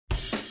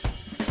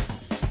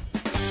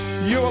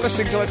You are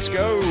listening to Let's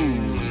Go.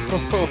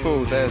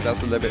 Oh,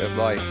 that's the limit of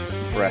my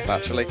breath,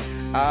 actually.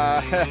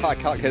 I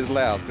can't get as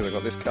loud because I've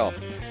got this cough.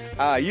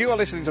 You are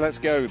listening to Let's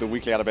Go, the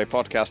weekly anime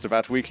podcast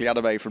about weekly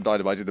anime from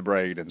Dynamite in the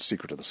Brain and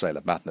Secret of the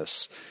Sailor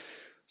Madness.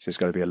 This is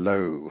going to be a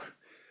low,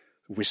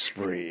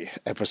 whispery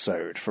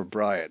episode from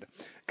Brian.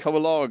 Come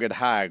along and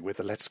hang with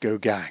the Let's Go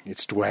gang.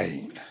 It's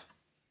Dwayne.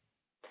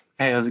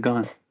 Hey, how's it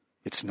going?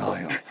 It's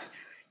Niall.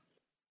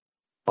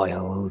 Why,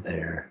 hello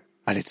there.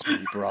 And it's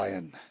me,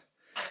 Brian.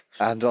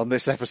 And on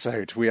this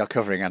episode, we are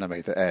covering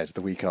anime that aired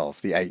the week of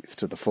the 8th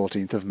to the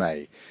 14th of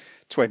May,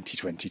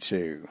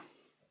 2022.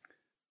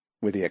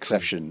 With the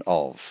exception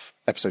of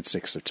episode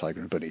 6 of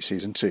Tiger and Bunny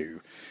Season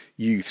 2,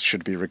 Youth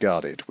Should Be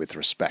Regarded with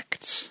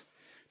Respect.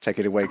 Take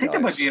it away, guys. I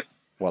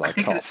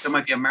think there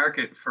might be a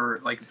market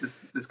for like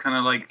this kind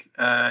of like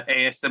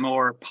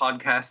ASMR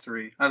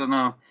podcastery. I don't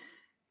know.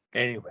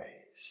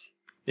 Anyways,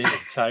 this is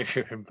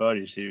Tiger and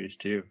Bunny Series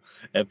 2,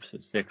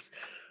 episode 6.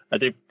 I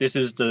think this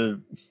is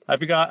have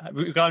we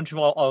gone through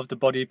all of the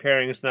buddy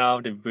pairings now?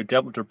 We've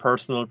dealt with their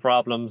personal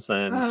problems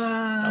and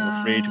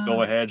we're free to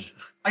go ahead.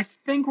 I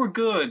think we're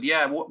good.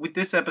 Yeah, with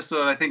this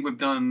episode, I think we've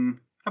done.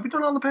 Have we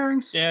done all the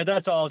pairings? Yeah,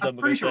 that's all of them.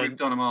 I'm pretty sure we've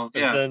done them all.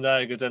 Yeah. Then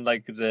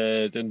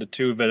the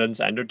two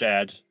villains and their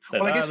dad.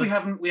 Well, I guess we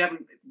haven't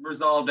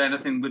resolved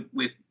anything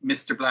with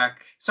Mr. Black.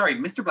 Sorry,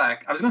 Mr.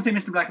 Black. I was going to say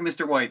Mr. Black and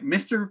Mr. White.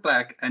 Mr.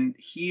 Black, and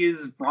he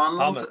is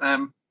Ronald.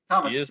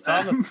 Thomas. He is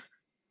Thomas.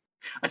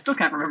 I still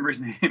can't remember his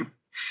name.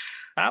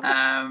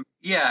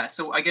 Yeah,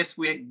 so I guess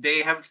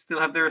they still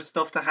have their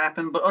stuff to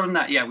happen, but other than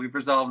that, yeah, we've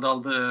resolved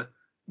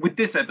with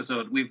this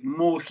episode, we've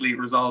mostly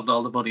resolved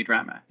all the buddy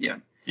drama. Yeah.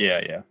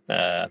 Yeah.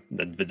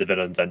 The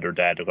villains and their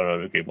dad are going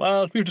to agree,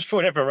 well, we've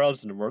destroyed everywhere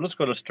else in the world. Let's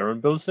go to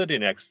Sternbill City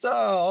next. Oh,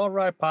 all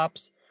right,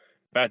 Pops.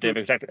 But they've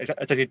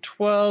exactly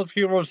 12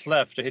 heroes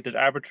left to hit that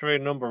arbitrary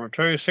number of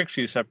 36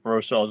 you set for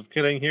ourselves of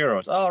killing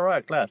heroes. All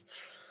right, class.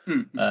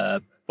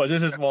 But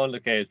this is one of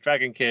the case.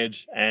 Dragon Kid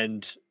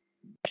and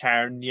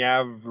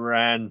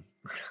Carnarvon,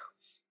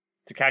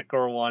 the cat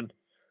girl one.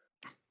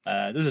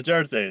 This is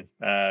their thing,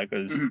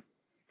 because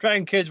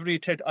Dragon Kid's really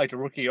take the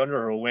rookie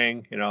under her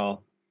wing,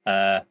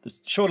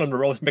 just show them the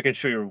ropes, making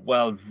sure you're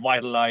well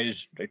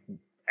vitalized,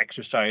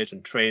 exercise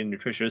and trained,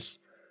 nutritious.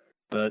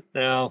 But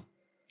now,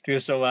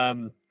 Kat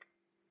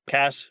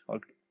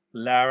or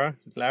Lara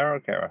or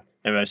Kara?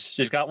 Anyways,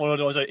 she's got one of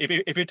those.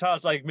 If you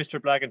thought like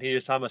Mr. Black and he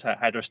is Thomas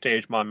had her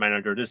stage mom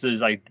manager, this is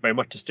like very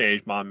much a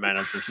stage mom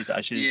manager.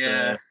 She's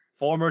the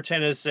former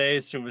tennis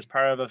ace who was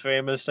part of a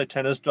famous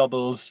tennis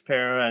doubles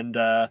pair, and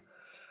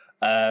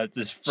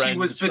this friend she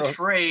was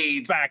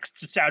betrayed.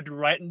 Stabbed her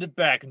right in the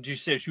back, and she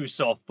said she was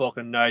so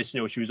fucking nice.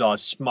 She was all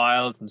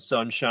smiles and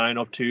sunshine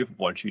up to you for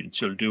what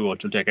she'll do.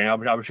 She'll take any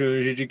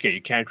opportunity to get.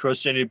 You can't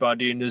trust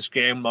anybody in this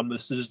game.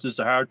 This is just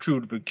the hard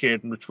truth of a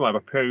kid, and we're trying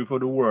to prepare you for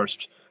the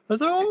worst. I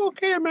was like, oh,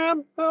 okay,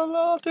 ma'am.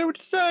 I'll do what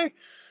you say.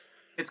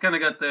 It's kind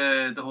of got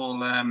the whole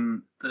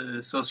the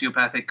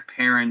sociopathic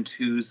parent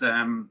who's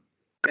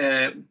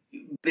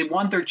they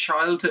want their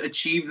child to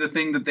achieve the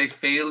thing that they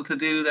fail to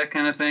do, that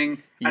kind of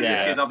thing. And in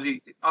this case,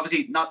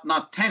 obviously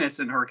not tennis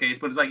in her case,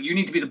 but it's like, you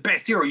need to be the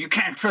best hero. You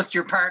can't trust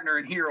your partner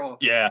and hero.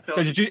 Yeah,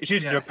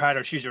 she's your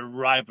partner. She's your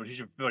rival. She's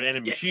your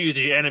enemy. Yes. She's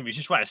the enemy.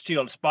 She's trying to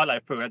steal the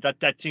spotlight from her.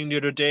 That team the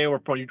other day where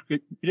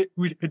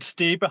we could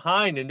stay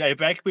behind and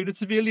evacuate the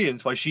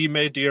civilians while she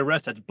made the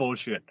arrest. That's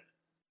bullshit.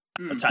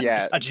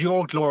 That's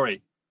your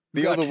glory.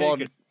 The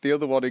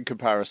other one in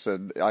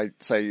comparison,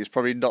 I'd say, is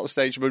probably not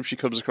Stage Mum. She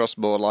comes across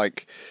more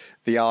like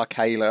the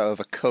Arcala of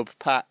a cub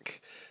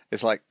pack.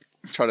 It's like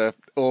trying to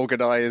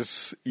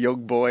organise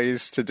young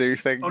boys to do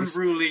things.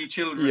 Unruly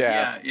children.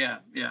 Yeah.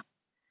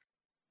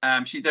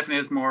 She definitely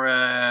has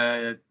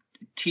more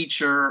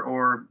teacher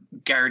or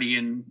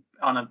guardian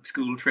on a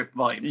school trip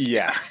vibe.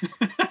 Yeah.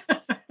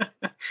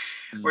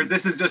 Whereas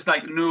this is just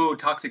like, no,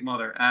 toxic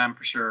mother,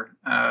 for sure.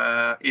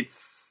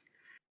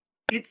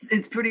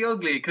 It's pretty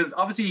ugly because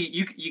obviously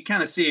you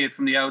kind of see it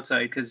from the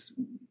outside because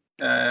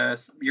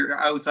your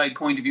outside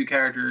point of view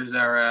characters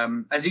are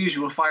as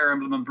usual Fire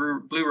Emblem and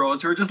Blue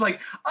Rose, who are just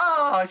like,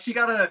 she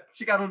got a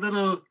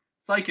little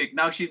psychic.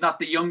 Now she's not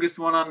the youngest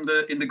one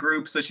in the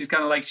group, so she's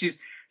kind of like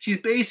she's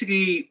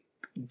basically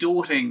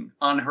doting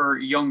on her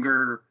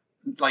younger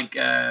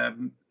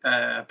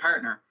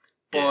partner.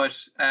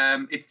 But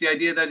it's the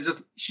idea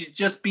that she's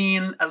just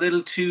being a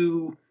little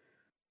too.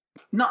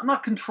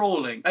 Not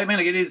controlling. I mean,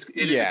 like it is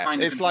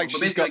kind of it's like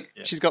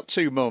she's got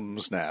two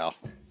mums now,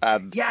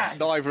 and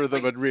neither of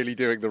them are really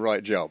doing the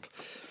right job.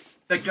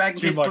 Like Dragon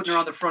Kid's putting her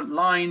on the front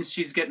lines.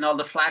 She's getting all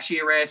the flashy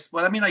arrests.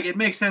 Well, I mean, like it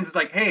makes sense. It's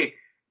like, hey,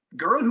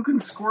 girl who can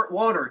squirt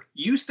water,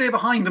 you stay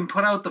behind and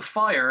put out the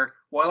fire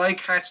while I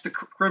catch the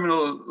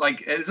criminal.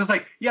 Like it's just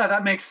like, yeah,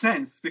 that makes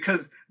sense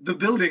because the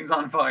building's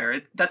on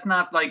fire. That's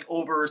not like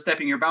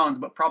overstepping your bounds,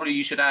 but probably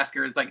you should ask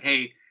her. It's like,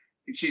 hey,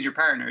 she's your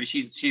partner.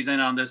 She's in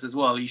on this as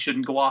well. You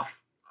shouldn't go off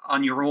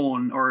on your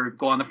own or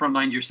go on the front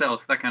lines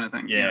yourself, that kind of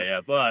thing. Yeah.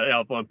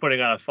 But putting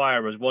out a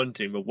fire was one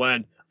thing, but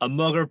when a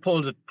mugger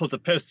pulls a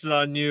pistol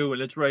on you and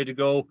it's ready to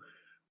go,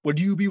 would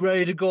you be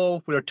ready to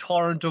go with a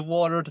torrent of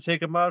water to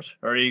take him out?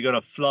 Or are you going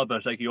to flub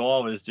it like you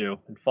always do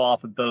and fall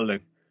off a building?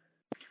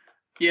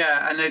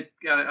 Yeah, and it,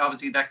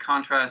 obviously that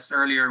contrast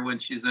earlier when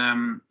she's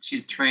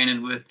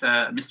training with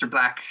Mr.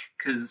 Black,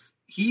 because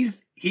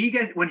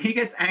when he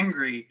gets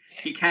angry,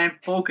 he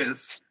can't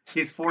focus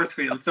his force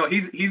field, so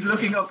he's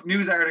looking up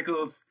news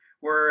articles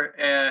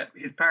where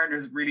his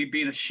partner's really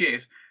being a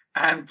shit,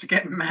 and to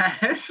get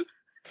mad.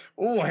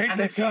 Oh, I hate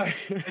that guy.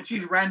 And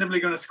she's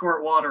randomly going to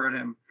squirt water at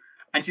him.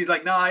 And she's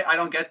like, no, I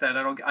don't get that.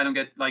 I don't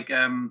get like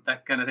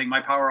that kind of thing.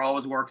 My power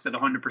always works at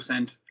 100%.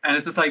 And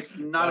it's just like,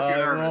 not if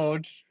you're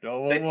nervous.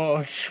 I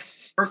won't.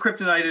 Her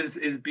kryptonite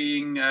is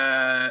being,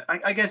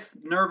 I guess,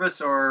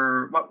 nervous,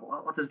 or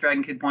what does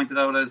Dragon Kid point it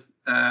out as?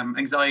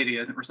 Anxiety,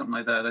 or something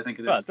like that, I think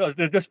it is. Well,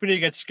 just when you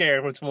get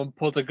scared when someone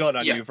pulls a gun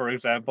on you, for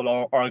example,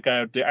 or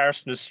the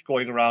arsonist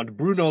going around,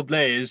 Bruno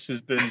Blaze, who's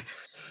been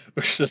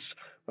with this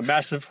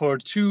massive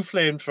horde, 2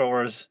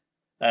 flamethrowers.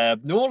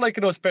 No, like,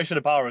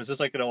 special powers. It's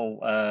like,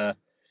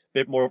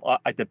 bit more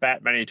like the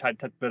Batman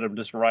type villain,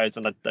 just rise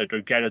on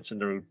their gadgets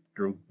and their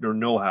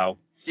know-how.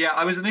 Yeah,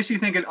 I was initially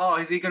thinking,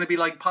 is he going to be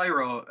like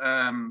Pyro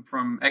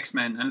from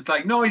X-Men? And it's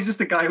like, no, he's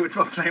just a guy with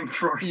a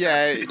flamethrower.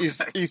 Yeah,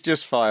 he's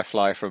just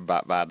Firefly from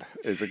Batman.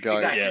 Is a guy,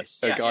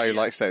 exactly. Who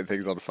likes setting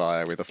things on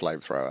fire with a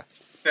flamethrower.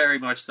 Very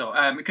much so.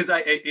 Because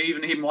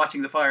even him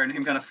watching the fire and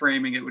him kind of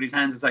framing it with his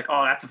hands, it's like,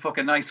 oh, that's a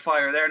fucking nice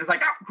fire there. And it's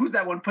like, who's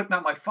that one putting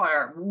out my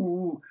fire?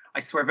 Ooh, I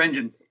swear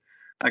vengeance.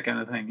 That kind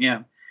of thing,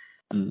 yeah.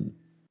 Mm.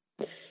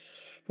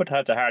 But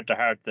heart to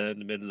heart in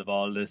the middle of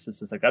all this, it's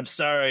just like, I'm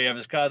sorry, I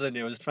was calling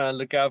you, I was trying to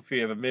look out for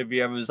you, but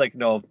maybe I was like,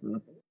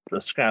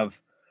 just kind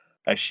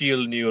of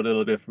shielding you a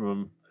little bit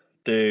from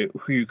who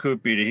you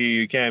could be to who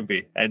you can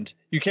be. And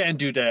you can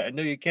do that. I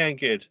know you can,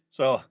 kid.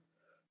 So,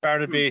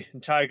 Barnaby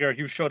and Tiger,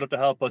 you showed up to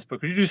help us,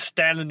 but could you just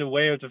stand in the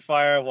way of the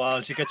fire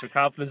while she gets her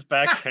confidence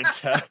back and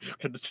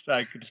can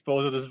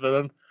dispose of this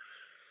villain?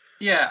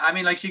 Yeah, I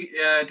mean, like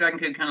Dragon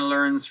Kid kind of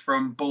learns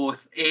from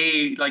both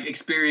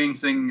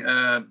experiencing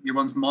your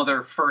one's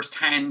mother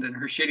firsthand and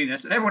her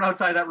shittiness, and everyone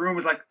outside that room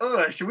was like,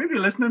 should we be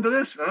listening to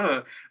this?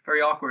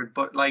 Very awkward.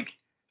 But like,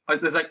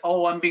 it's like,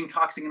 I'm being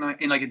toxic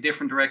in like a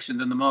different direction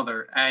than the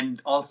mother,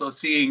 and also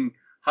seeing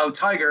how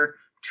Tiger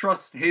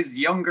trusts his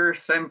younger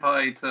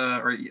senpai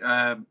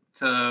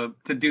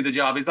to do the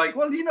job. He's like,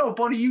 well,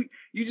 buddy,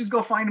 you just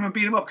go find him and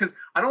beat him up, because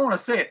I don't want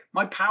to say it,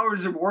 my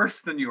powers are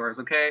worse than yours,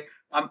 okay?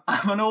 I'm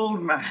an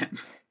old man.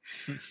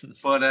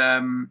 But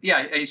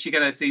she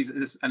kind of sees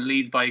this and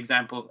leads by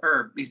example,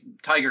 or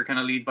Tiger kind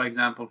of lead by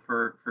example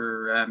for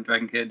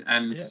Dragon Kid,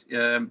 and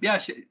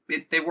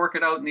they work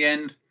it out in the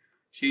end.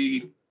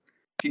 She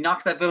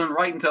knocks that villain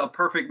right into a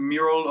perfect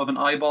mural of an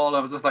eyeball. I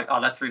was just like,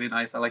 that's really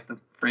nice. I like the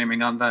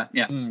framing on that.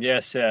 Yeah. Big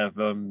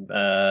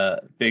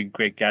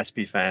Great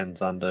Gatsby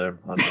fans on the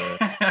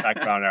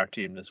background art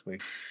team this week.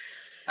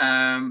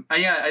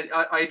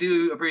 I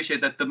do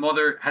appreciate that the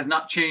mother has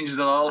not changed at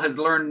all, has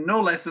learned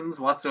no lessons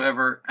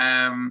whatsoever.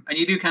 And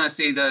you do kind of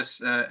see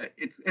that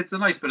it's a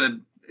nice bit of,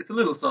 it's a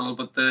little subtle,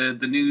 but the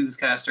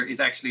newscaster is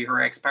actually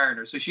her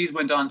ex-partner. So she's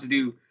went on to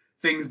do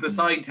things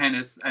beside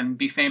tennis and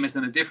be famous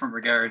in a different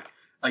regard,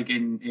 like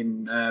in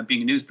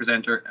being a news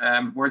presenter.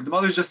 Whereas the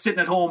mother's just sitting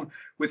at home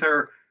with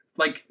her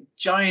like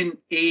giant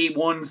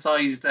A1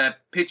 sized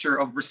picture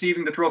of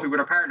receiving the trophy with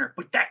her partner,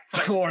 but that's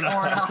like torn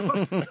off.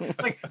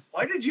 Like,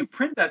 why did you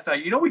print that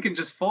side? We can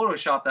just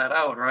Photoshop that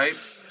out, right?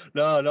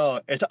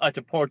 No, it's like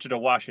the portrait of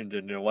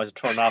Washington. It wasn't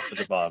torn off at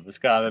the bottom. It's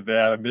got a bit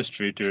of a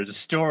mystery to it. It's a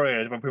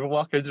story. When people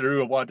walk into the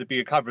room, want it to be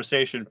a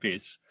conversation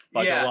piece.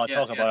 But I don't want to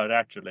talk about it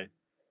actually.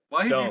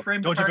 Why have you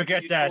framed? Don't you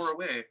forget that?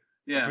 Away?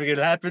 Yeah, it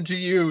happened to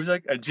you. It's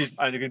like,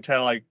 and you can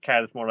tell like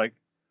Kat is more like,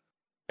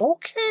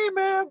 okay,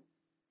 man.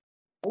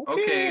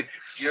 Okay,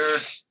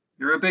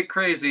 you're a bit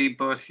crazy,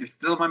 but you're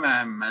still my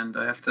man, and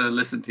I have to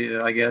listen to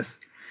you, I guess.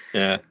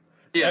 Yeah.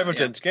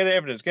 Evidence.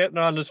 Getting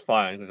on is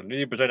fine. I'm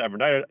nearly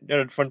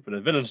in front for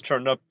the villains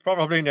turn up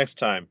probably next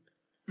time.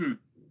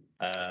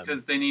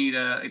 Because they need,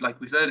 like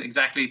we said,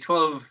 exactly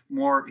 12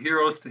 more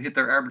heroes to hit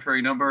their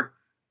arbitrary number.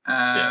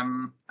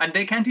 And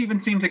they can't even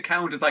seem to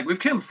count. It's like, we've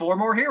killed 4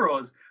 more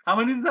heroes. How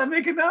many does that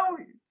make it now?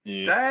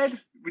 Yeah. Dad,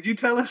 would you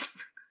tell us?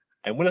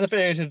 And will it have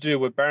anything to do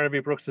with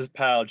Barnaby Brooks'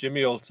 pal,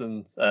 Jimmy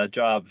Olsen's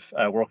job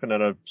working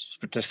on a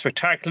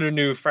spectacular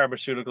new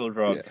pharmaceutical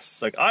drug? Yes.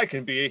 It's like, I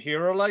can be a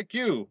hero like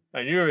you,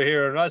 and you're a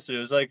hero like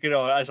you. It's like,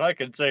 as I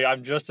can say,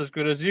 I'm just as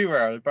good as you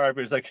are. And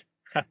Barnaby's like,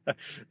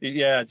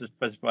 yeah, I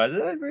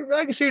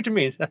can see what you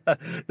mean.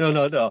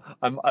 No.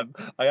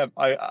 I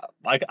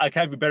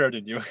can't be better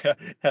than you.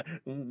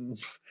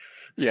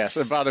 Yes,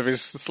 and Barnaby's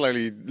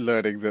slowly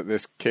learning that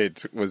this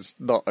kid was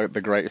not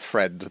the great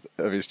friend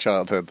of his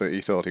childhood that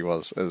he thought he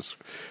was, as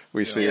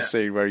we see a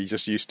scene where he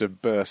just used to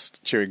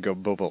burst chewing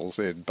gum bubbles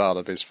in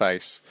Barnaby's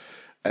face.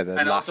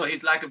 And also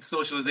his lack of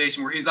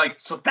socialization, where he's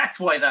like, so that's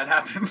why that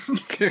happened.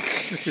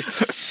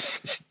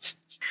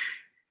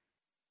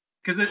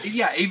 Because,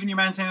 even your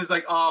man saying is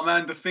like, oh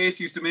man, the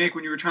face you used to make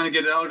when you were trying to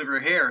get it out of your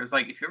hair. It's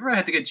like, if you ever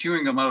had to get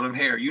chewing gum out of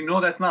hair,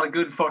 that's not a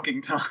good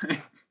fucking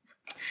time.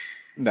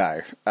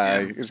 No.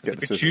 Just get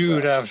the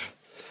scissors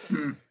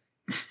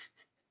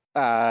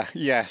out.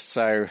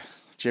 So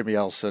Jimmy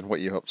Olsen, what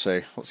are you up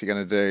to? What's he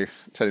going to do?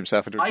 Turn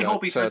himself into a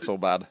giant turtle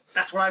man?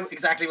 That's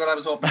exactly what I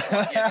was hoping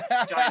for. Yes,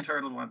 giant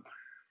turtle one.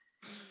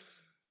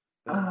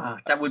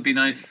 That would be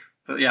nice.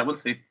 But yeah, we'll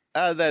see.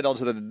 And then on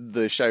to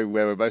the show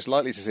where we're most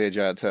likely to see a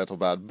giant turtle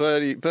man.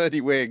 Birdie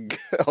Wing,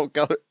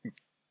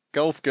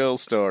 Golf Girl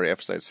Story,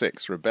 episode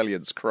 6,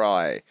 Rebellion's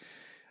Cry,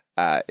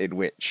 in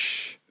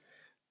which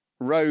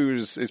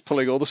Rose is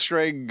pulling all the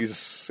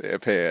strings, it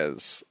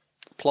appears.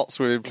 Plots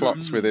within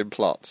plots within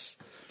plots.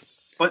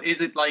 But is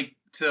it like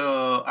to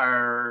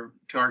our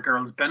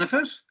girl's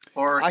benefit?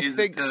 Or I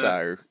think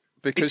so.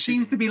 Because it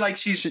seems to be like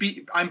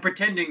I'm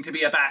pretending to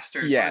be a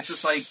bastard. Yes.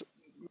 It's just like,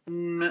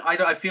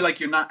 I feel like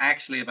you're not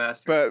actually a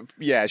bastard. But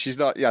yeah, she's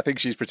not. Yeah, I think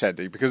she's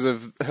pretending because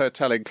of her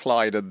telling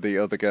Clyde and the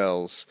other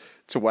girls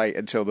to wait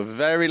until the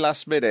very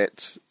last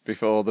minute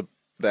before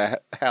their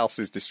house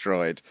is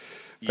destroyed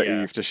for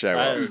Eve to show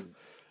up.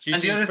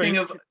 And the other thing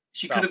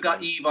she could have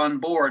got Eve on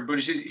board,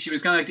 but she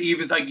was kind of like, Eve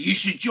was like, you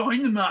should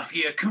join the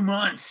mafia. Come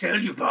on, sell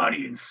your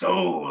body and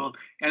soul.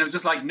 And it was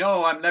just like,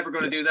 no, I'm never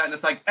going to do that. And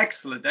it's like,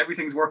 excellent.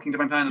 Everything's working to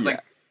my plan. It's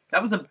like,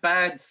 that was a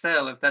bad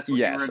sell if that's what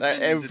you were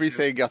intending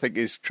everything I think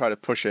is trying to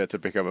push her to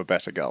become a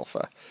better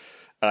golfer.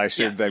 And I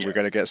assume we're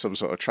going to get some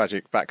sort of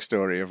tragic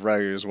backstory of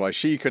Rose, why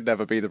she could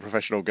never be the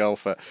professional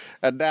golfer.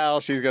 And now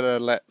she's going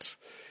to let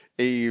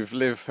Eve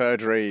live her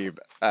dream.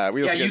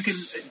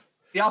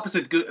 The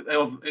opposite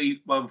of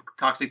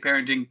toxic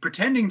parenting,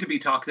 pretending to be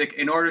toxic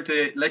in order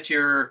to let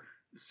your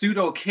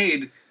pseudo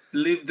kid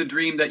live the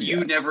dream that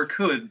you never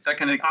could. That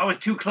kind of, I was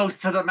too close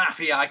to the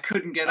mafia, I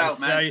couldn't get out,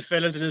 man. Sorry, you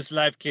fell into this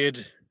life,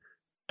 kid.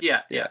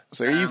 Yeah.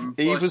 So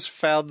Eve was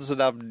found as an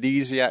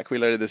amnesiac, we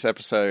learned in this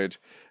episode,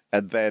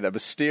 and then a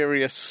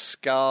mysterious,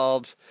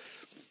 scarred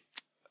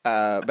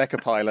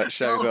mecha pilot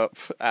shows up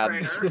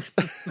and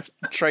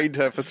trained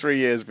her for 3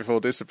 years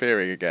before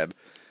disappearing again.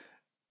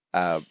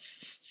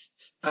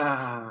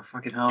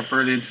 Fucking hell,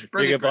 brilliant.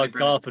 Big about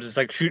golf, but it's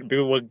like shooting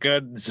people with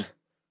guns.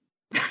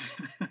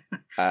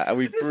 And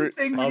we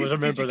always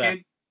remember that.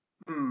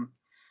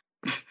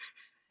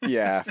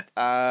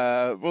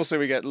 Also,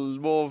 we get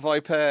more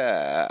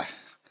Viper.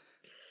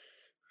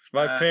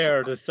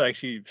 Viper just like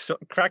she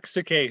cracks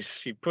the case.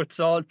 She puts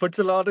it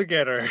all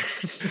together.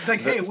 It's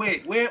like, hey,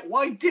 wait,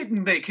 why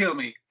didn't they kill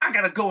me? I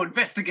gotta go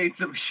investigate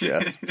some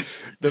shit. Yeah.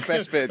 The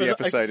best bit of the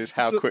episode is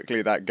how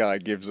quickly that guy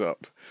gives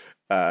up.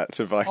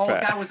 To Viper. Oh,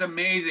 that was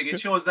amazing. It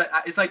shows that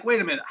it's like, wait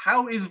a minute,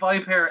 how is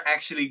Viper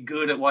actually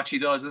good at what she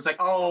does? It's like,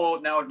 oh,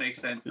 now it makes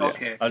sense. Yes.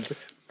 Okay. I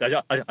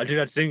do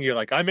that thing. You're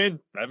like, I'm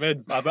in. I'm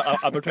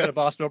a trainer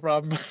boss, no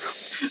problem.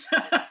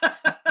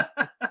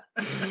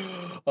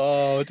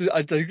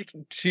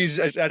 She's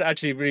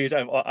actually really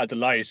a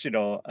delight, you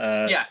know.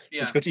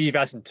 It's good to Eve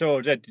hasn't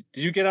told. Did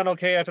you get on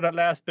okay after that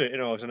last bit? You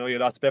know, I know you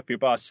lost a bit for your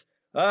boss.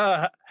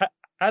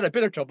 Had a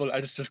bit of trouble.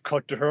 I just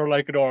cut to her,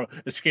 like, you know,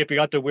 escaping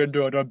out the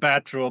window in her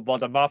bathroom while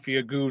the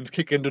mafia goons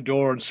kick in the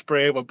door and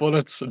spray with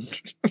bullets. And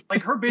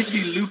like her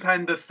basically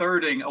Lupin the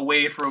Thirding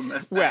away from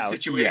a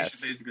situation. Yes.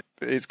 Basically,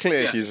 it's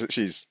clear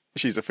she's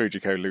a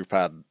Fujiko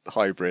Lupin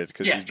hybrid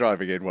because she's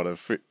driving in one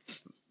of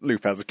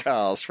Lupin's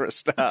cars for a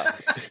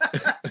start.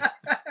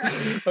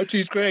 But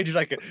she's great. She's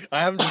like,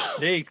 I am the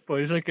snake,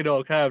 but he's like, you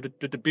know, kind of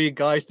the big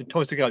guys that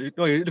tossing out. You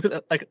know, you look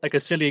at like a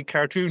silly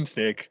cartoon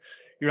snake.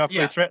 You're not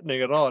very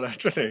threatening at all,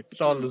 actually. It's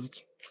all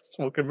just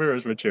smoke and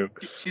mirrors with you.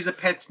 She's a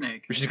pet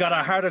snake. She's got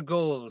a heart of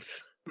gold.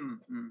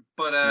 Mm-hmm.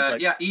 But,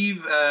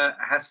 Eve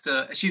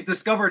she's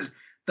discovered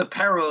the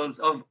perils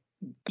of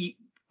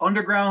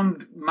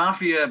underground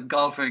mafia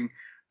golfing,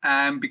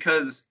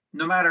 because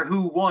no matter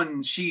who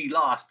won, she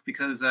lost,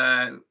 because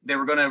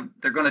they're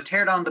gonna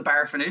tear down the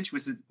Barfinage,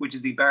 which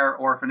is the Bar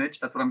Orphanage,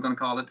 that's what I'm gonna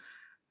call it,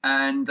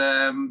 and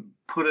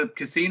put a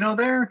casino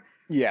there.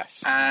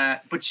 Yes.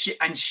 But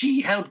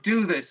she helped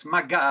do this.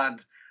 My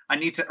God, I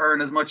need to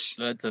earn as much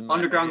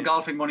underground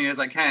golfing money as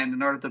I can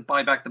in order to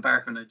buy back the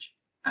Barfinage.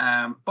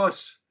 But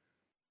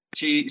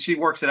she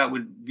works it out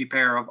with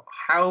Viper of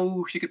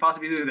how she could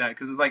possibly do that,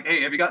 because it's like,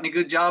 hey, have you got any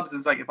good jobs?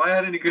 It's like, if I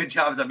had any good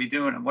jobs, I'd be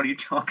doing them. What are you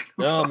talking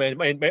about? No, man.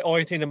 My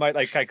only thing that might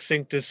like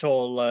sink this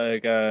whole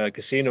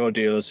casino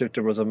deal is if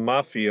there was a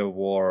mafia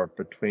war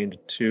between the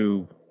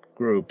two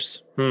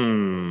groups.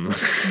 And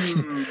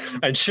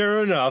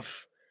sure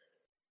enough.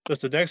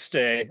 Just the next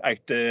day,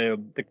 like the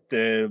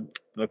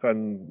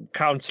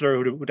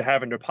counselor who would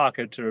have in their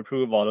pocket to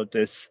approve all of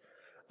this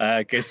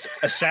gets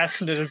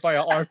assassinated by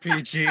an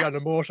RPG on the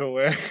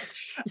motorway.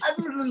 That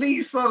was the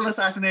least subtle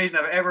assassination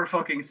I've ever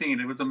fucking seen.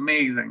 It was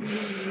amazing.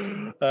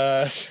 Is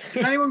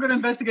anyone going to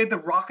investigate the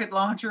rocket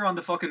launcher on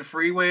the fucking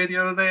freeway the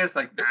other day? It's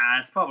like, nah,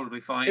 it's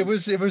probably fine. It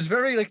was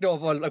very like, no,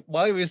 like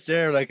while he was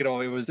there, like, you know,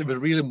 it was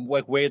really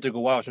like way to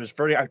go out. It was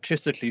very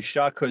artistically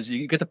shot because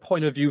you get the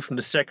point of view from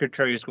the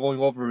secretary who's going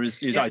over his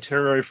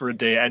itinerary for a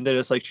day, and then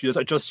it's like she just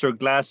adjusts her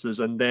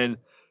glasses, and then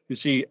you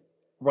see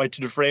right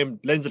to the frame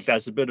lens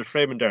glass, a bit of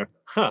frame in there.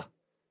 Huh.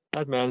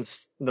 That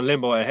man's in the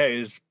limo ahead.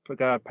 He's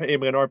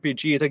aiming an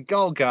RPG. You think,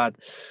 oh God.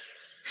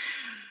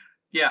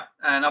 Yeah,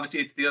 and obviously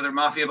it's the other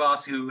mafia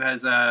boss who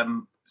has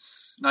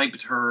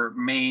sniped her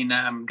main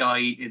guy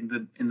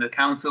in the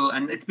council,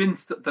 and it's been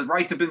the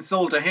rights have been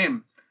sold to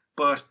him,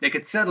 but they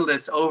could settle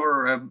this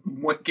over a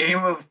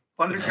game of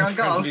underground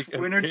golf.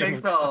 Winner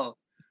takes all.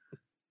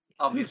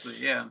 Obviously,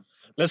 yeah.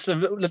 Let's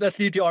leave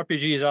the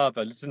RPGs off.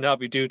 Listen how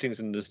we do things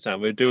in this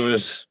town. We do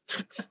it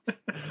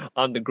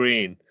on the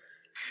green.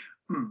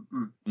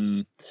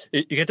 You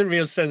get the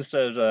real sense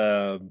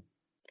that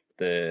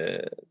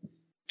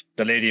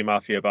the lady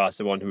mafia boss,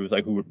 the one who was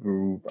like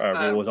who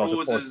was also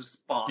Rose's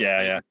boss.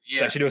 Yeah.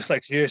 She looks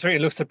like she certainly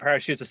looks the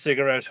part. She has a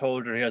cigarette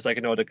holder. He has like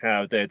the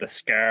kind of the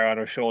scar on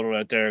her shoulder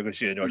right there because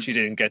she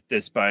didn't get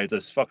this by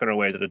just fucking her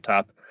way to the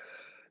top.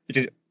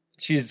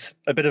 She's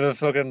a bit of a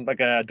fucking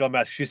like a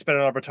dumbass. She's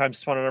spending all her time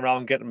swanning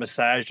around getting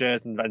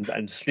massages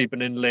and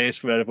sleeping in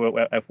late with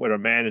her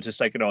man. It's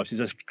just like she's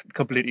just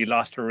completely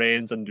lost her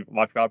reins and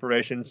mafia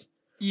operations.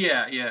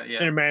 Yeah.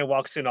 And her man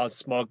walks in all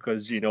smug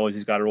because he knows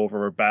he's got her over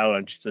her bell,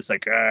 and she's just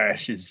like,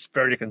 she's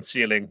barely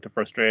concealing the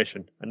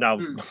frustration. And now,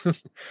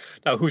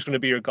 now who's going to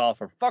be your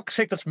golfer? Fuck's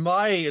sake, that's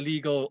my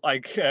illegal,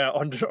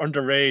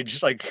 underage,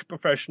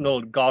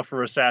 professional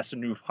golfer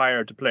assassin you've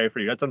hired to play for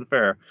you. That's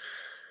unfair.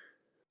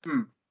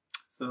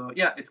 So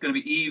yeah, it's going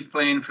to be Eve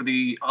playing for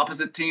the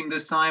opposite team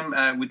this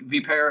time with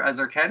Viper as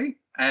her caddy.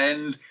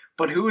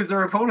 But who is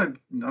her opponent?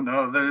 No,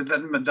 other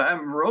than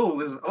Madame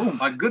Rose. Oh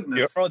my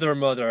goodness, your other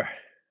mother.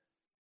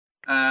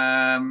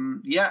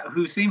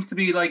 Who seems to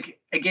be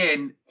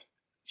again,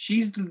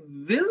 she's the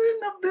villain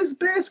of this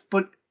bit,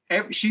 but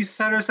she's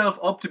set herself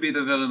up to be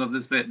the villain of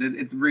this bit.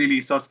 It's really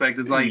suspect.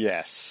 It's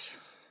yes,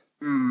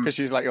 because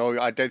she's like,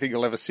 I don't think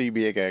you'll ever see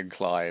me again,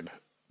 Klein,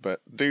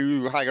 but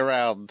do hang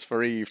around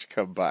for Eve to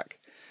come back.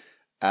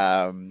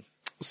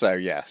 So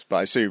yes, but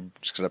I assume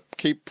just gonna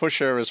keep push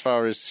her as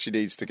far as she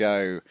needs to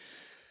go.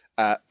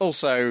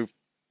 Also,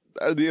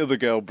 the other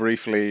girl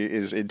briefly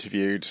is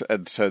interviewed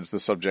and turns the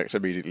subject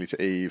immediately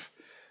to Eve.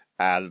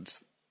 And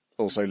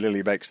also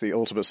Lily makes the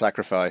ultimate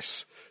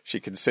sacrifice.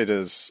 She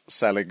considers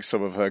selling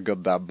some of her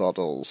Gundam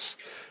models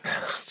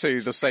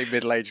to the same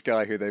middle-aged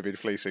guy who they've been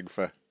fleecing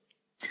for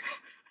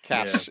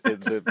cash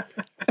in the...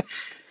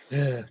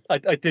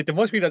 There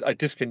must be that I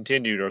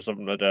discontinued or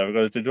something like that,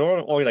 because they're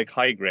only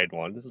high-grade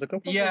ones. I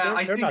think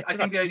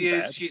the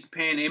idea is she's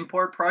paying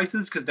import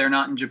prices because they're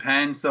not in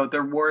Japan, so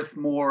they're worth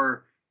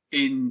more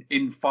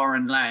in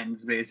foreign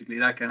lands, basically,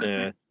 that kind of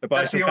thing.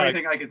 That's the only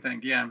thing I could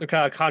think, yeah. The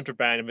kind of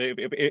contraband,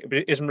 if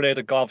it isn't related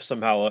to golf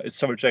somehow, it's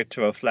subject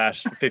to a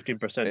flash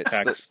 15%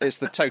 tax. It's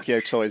the Tokyo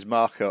Toys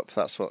markup,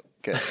 that's what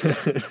gets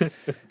it.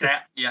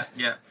 Yeah.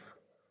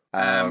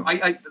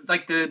 I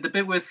like the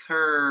bit with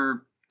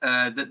her,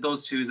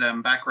 those two's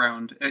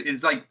background,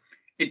 it's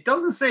it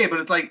doesn't say it, but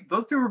it's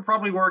those two were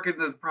probably working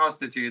as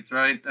prostitutes,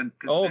 right?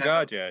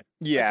 God, yeah.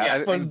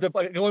 Yeah.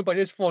 Going by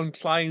this phone,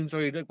 Klein's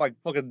already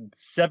fucking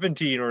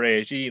 17 or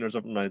 18 or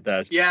something like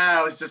that.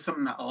 Yeah, it was just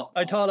something.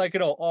 I thought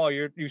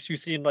you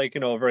seem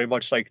very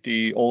much like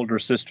the older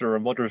sister or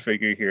mother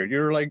figure here.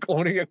 You're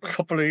only a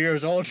couple of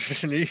years older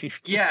than Eve.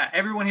 Yeah,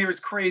 everyone here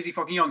is crazy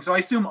fucking young. So I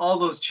assume all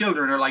those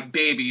children are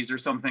babies or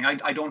something.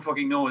 I don't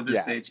fucking know at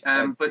this stage.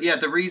 But yeah,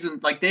 the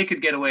reason they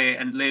could get away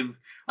and live.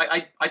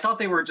 I thought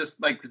they were just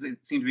because it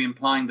seemed to be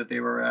implying that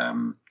they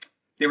were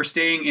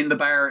staying in the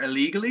bar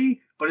illegally,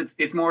 but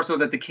it's more so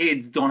that the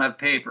kids don't have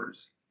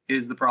papers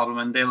is the problem,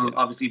 and they'll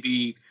obviously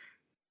be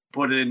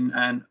put in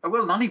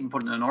not even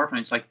put in an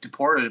orphanage,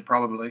 deported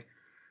probably.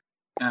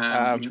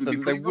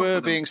 They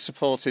were being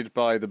supported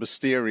by the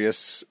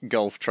mysterious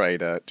golf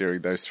trader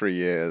during those 3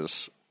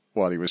 years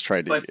while he was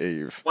training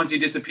Eve. Once he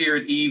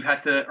disappeared, Eve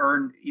had to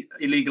earn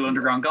illegal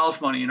underground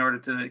golf money in order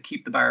to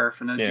keep the bar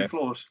financially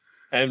afloat.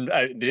 And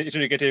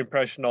you get the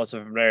impression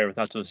also from there, with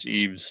not just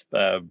Eve's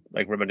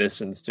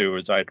reminiscence to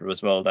his writer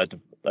as well, that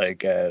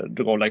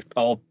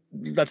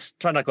let's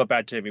try not to go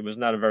back to him. He was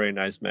not a very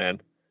nice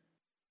man.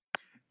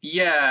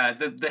 Yeah,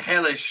 the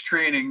hellish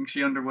training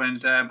she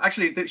underwent.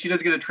 Actually, she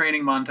does get a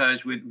training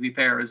montage with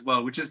Viper as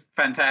well, which is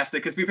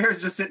fantastic because Viper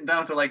is just sitting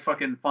down to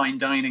fucking fine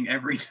dining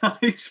every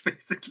night.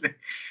 Basically,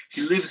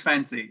 she lives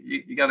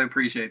fancy. You got to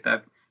appreciate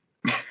that.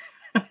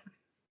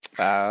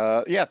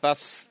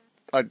 That's.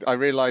 I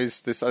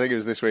realised this. I think it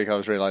was this week. I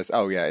realised.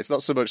 Oh yeah, it's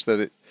not so much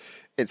that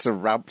it's a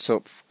ramped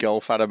up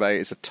golf anime.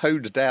 It's a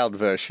toned down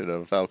version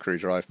of Valkyrie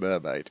Drive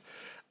Mermaid.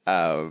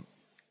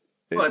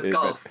 It's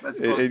golf.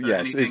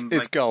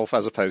 It's golf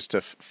as opposed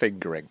to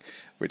fingering,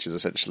 which is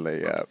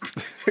essentially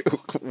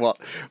what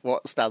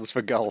stands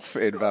for golf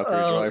in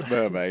Valkyrie Drive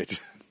Mermaid.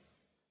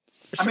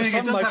 I mean,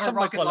 it does have a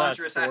rocket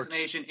launcher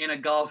assassination in a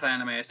golf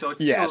anime, so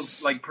it's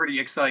still pretty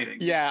exciting.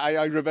 Yeah,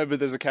 I remember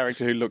there's a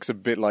character who looks a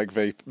bit like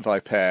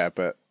Viper,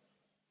 but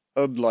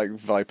unlike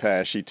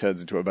Viper, she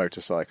turns into a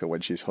motorcycle when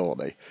she's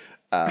horny.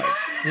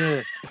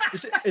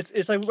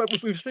 It's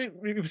we've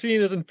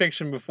seen it in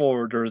fiction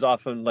before. There's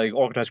often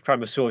organized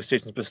crime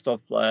associations with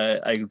stuff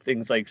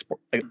things like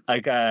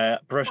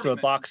professional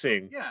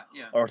boxing,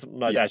 or something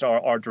like that,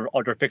 or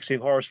they're fixing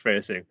horse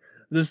racing.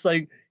 This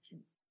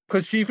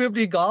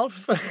conceivably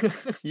golf.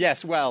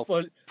 Yes, well,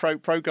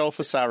 Pro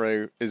Golfer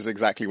Saru is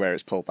exactly where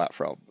it's pulled that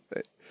from.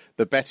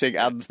 The betting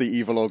and the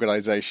evil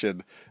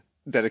organisation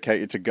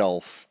dedicated to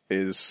golf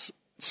is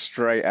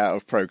straight out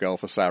of Pro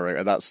Golfer Saru,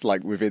 and that's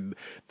like within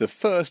the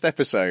first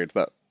episode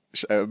that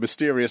a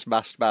mysterious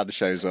masked man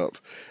shows up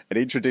and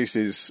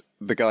introduces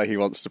the guy he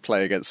wants to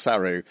play against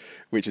Saru,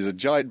 which is a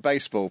giant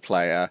baseball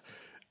player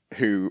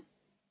who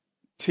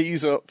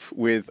tees up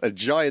with a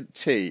giant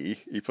tee.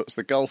 He puts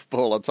the golf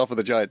ball on top of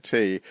the giant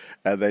tee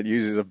and then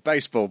uses a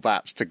baseball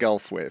bat to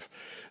golf with.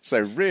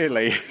 So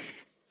really,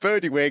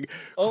 Birdie Wing,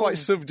 quite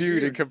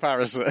subdued in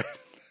comparison.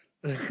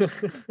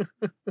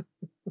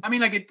 I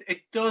mean, like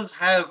it does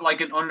have like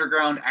an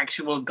underground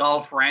actual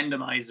golf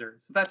randomizer,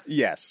 so that's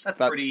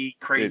pretty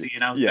crazy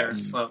and out there.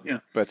 So yeah,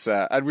 but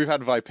and we've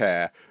had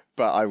Viper,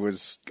 but I'm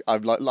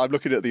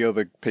looking at the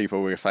other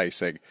people we're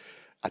facing.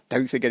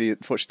 Unfortunately,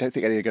 don't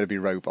think any are going to be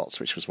robots,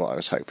 which was what I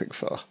was hoping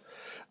for.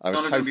 None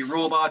are going to be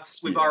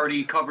robots. We've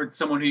already covered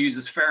someone who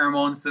uses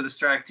pheromones to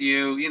distract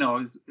you. You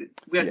know,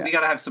 we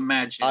got to have some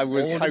magic. I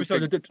was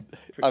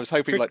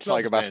hoping like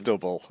Tiger Mask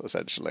Double,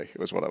 essentially,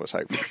 was what I was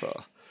hoping for.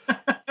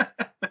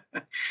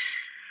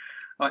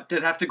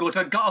 Did have to go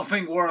to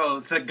Golfing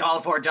World to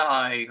golf or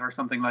die or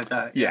something like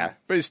that. Yeah,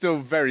 but it's still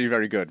very,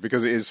 very good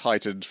because it is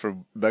heightened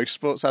from most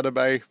sports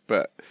anime.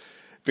 But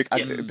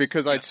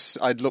because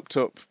I'd looked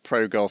up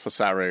Pro Golfer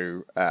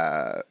Saru,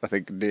 I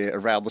think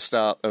around the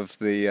start of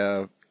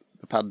the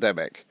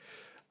pandemic,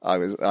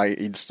 I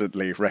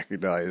instantly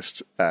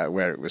recognised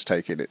where it was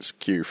taking its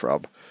cue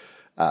from.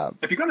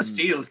 If you're going to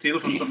steal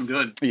from something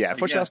good. Yeah,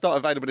 unfortunately that's not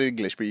available in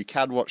English, but you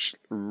can watch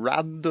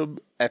random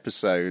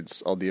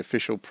episodes on the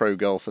official Pro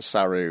Golfer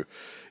Saru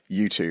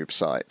YouTube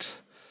site.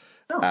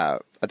 I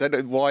don't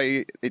know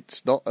why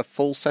it's not a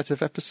full set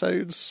of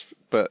episodes,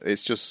 but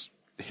it's just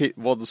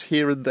ones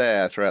here and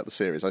there throughout the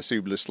series. I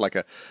assume just like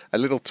a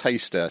little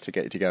taster to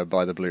get you to go and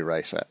buy the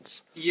Blu-ray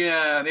sets.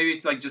 Yeah, maybe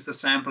it's like just a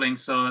sampling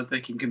so that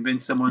they can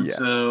convince someone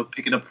to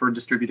pick it up for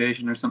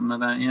distribution or something like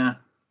that, yeah.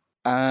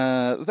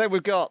 Then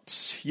we've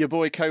got your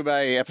boy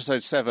Kobe,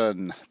 episode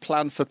 7,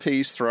 Plan for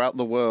Peace Throughout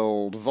the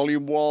World,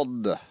 volume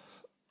 1.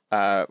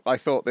 I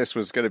thought this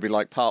was going to be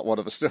like part 1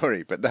 of a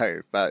story, but no,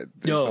 that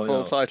is the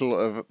full title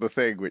of the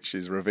thing which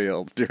is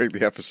revealed during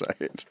the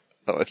episode.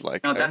 I was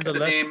like, no, that's the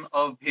name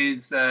of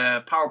his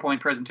PowerPoint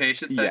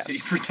presentation that he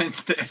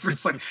presents to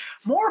everyone.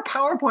 More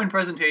PowerPoint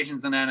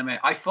presentations than anime.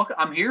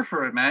 I'm here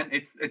for it, man.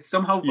 It's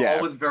somehow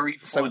always very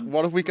fun. So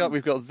what have we got?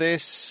 We've got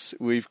this.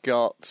 We've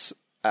got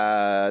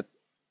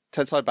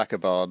Tensai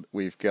Bakabon.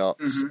 We've got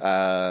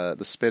the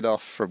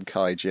spin-off from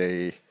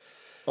Kaiji.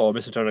 Oh,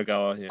 Mr.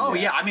 Tonegawa. Yeah. Oh,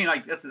 yeah. I mean,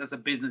 like that's a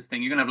business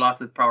thing. You're going to have lots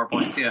of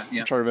PowerPoints. Yeah. I'm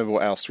trying to remember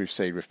what else we've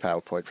seen with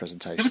PowerPoint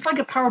presentations. It was like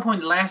a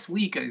PowerPoint last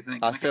week, I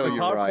think. I feel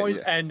you're right.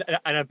 And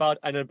about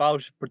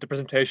the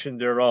presentation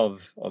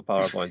thereof of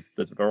PowerPoints,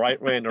 the right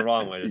way and the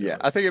wrong way. Yeah,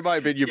 I think it might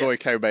have been your boy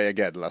Kobe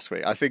again last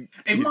week. I think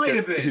he's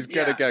going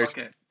to go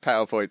to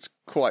PowerPoints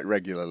quite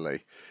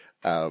regularly.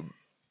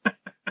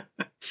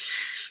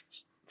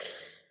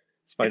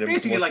 It's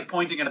basically like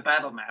pointing at a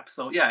battle map,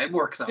 so yeah, it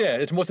works out. Yeah,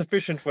 it's the most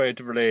efficient way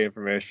to relay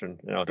information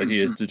that he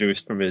has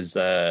deduced from his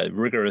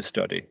rigorous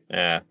study.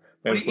 But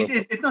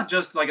it's not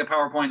just like a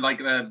PowerPoint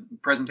like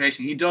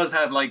presentation. He does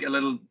have like a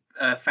little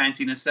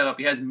fanciness set up.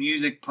 He has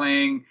music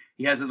playing.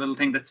 He has a little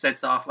thing that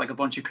sets off like a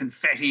bunch of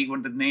confetti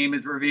when the name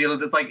is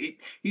revealed. It's like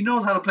he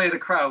knows how to play the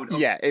crowd.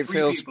 It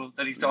feels people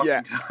that he's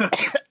talking to.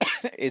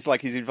 It's like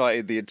he's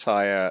invited the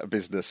entire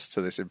business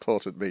to this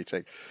important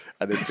meeting,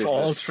 and this business.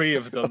 All three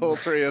of them. All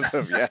three of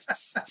them,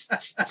 yes.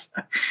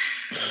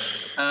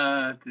 Dear.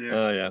 Oh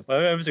yeah.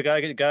 Well, it was a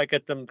gotta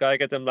get some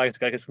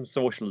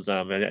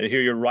socialism, and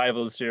here your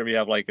rivals here. We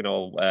have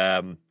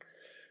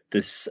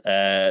this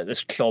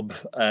club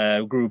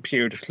group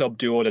here, the club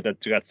duo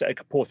that got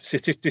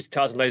posted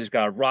 60,000 likes. They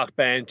got a rock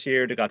band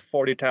here. They got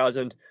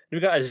 40,000. We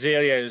got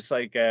Azalea. It's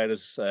like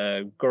this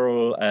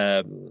girl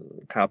kind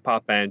of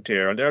pop band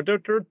here, and they're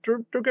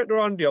getting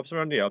around the ups.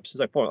 It's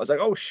like fun. I was like,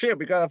 oh shit,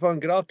 we gotta fun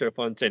get off there.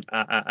 Fun saying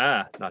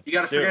not. You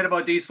gotta forget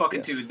about these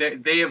fucking two.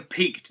 They have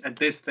peaked at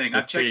this thing.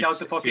 I've checked out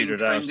the fucking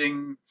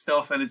trending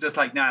stuff, and it's just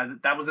like, nah,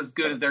 that was as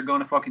good as they're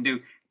going to fucking do.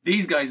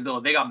 These guys,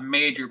 though, they got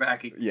major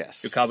backing.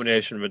 Yes. The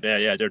combination with,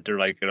 they're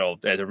like,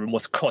 they're the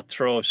most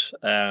cutthroat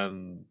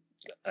talent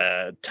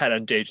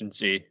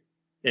agency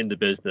in the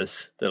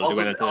business. They're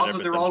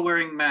all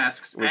wearing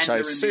masks. Which I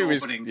assume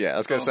is, I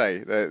was going to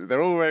say,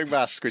 they're all wearing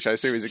masks, which I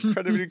assume is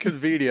incredibly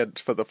convenient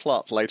for the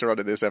plot later on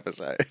in this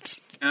episode.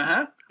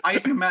 I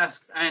assume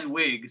masks and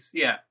wigs.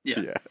 Yeah.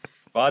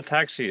 Odd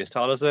taxi as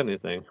tall as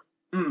anything.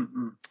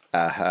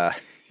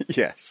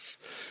 Yes.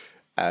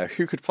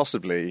 Who could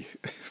possibly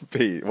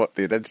be the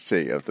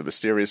identity of the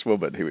mysterious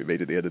woman who we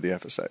meet at the end of the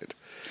episode?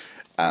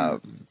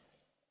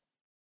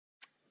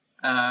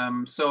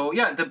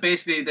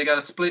 Basically they got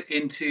to split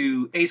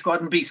into A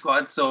squad and B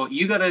squad. So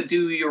you got to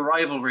do your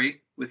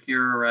rivalry with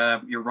your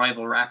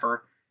rival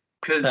rapper,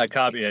 Because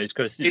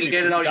it'll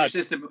get it out of your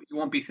system. You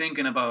won't be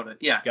thinking about it.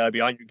 Yeah. You got to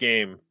be on your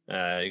game.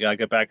 You got to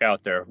get back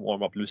out there,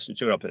 warm up, loosen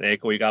it up. And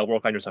Eiko, you got to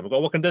work on yourself. Go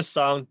work on this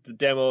song, the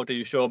demo that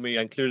you showed me,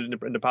 I included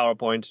in the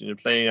PowerPoint, and you're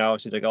playing out.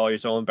 She's like, oh, you're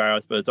so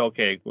embarrassed, but it's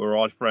okay. We're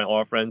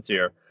all friends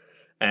here.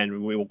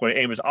 And we're going to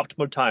aim at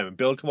optimal time and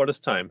build toward this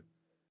time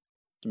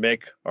to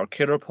make our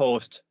killer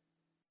post.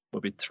 Will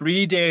be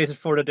 3 days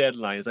before the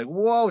deadline. It's like,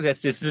 whoa,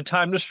 this is a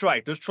time to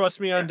strike. Just trust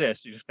me on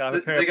this. You just got to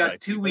prepare. They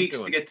got 2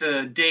 weeks to get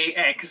to day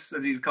X,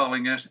 as he's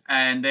calling it,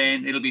 and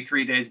then it'll be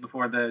 3 days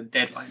before the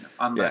deadline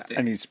on that day.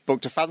 And he's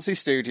booked a fancy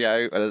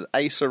studio and an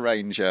ace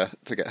arranger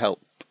to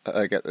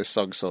get this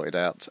song sorted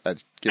out.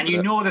 And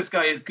know this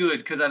guy is good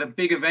because at a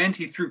big event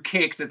he threw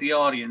cakes at the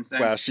audience.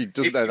 Well, she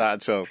doesn't know that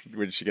until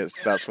when she gets.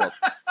 That's one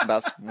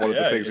of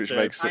the things which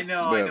makes it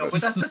nervous. I know, but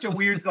that's such a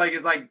weird.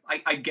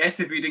 I guess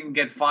if he didn't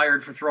get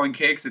fired for throwing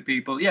cakes at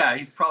people, yeah,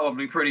 he's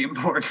probably pretty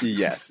important.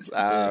 Yes,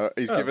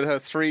 he's given her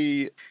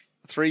three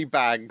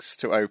bags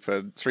to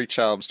open, 3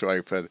 charms to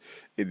open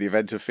in the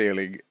event of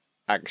feeling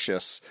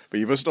anxious, but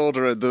you must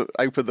open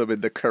them in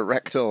the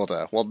correct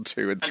order, 1,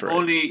 2, and 3. And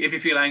only if you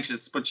feel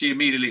anxious, but she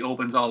immediately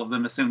opens all of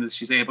them as soon as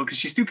she's able, because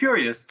she's too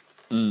curious.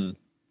 I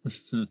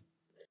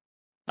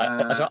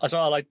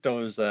like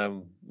those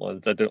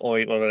ones. The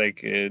only one,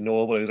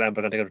 noble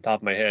example I can think off the top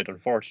of my head,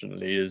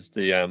 unfortunately, is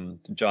the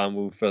John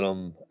Woo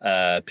film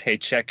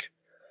Paycheck,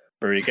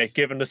 where you get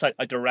given this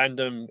the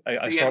random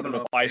assortment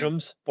of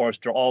items, but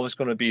there's always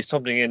going to be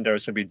something in there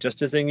that's going to be just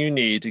the thing you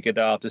need to get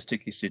out of the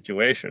sticky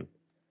situation.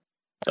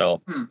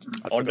 So,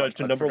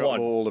 number one,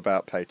 all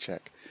about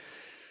Paycheck.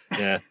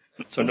 Yeah.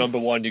 So number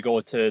one, you go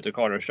to the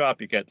corner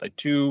shop, you get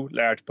 2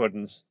 large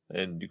puddings,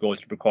 and you go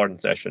to the recording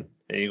session,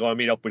 and you go and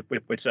meet up with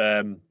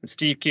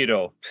Steve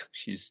Kido.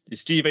 He's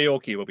Steve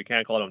Aoki, but we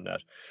can't call him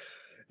that.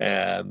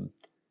 And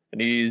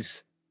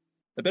he's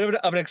a bit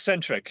of an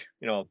eccentric,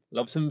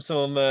 loves him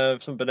some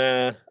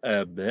bamboo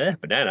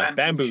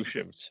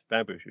shoots.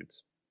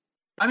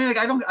 I mean,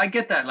 I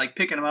get that,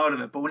 picking him out of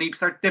it, but when he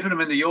started dipping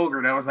him in the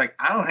yogurt, I was like,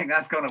 I don't think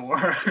that's going to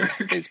work.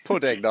 It's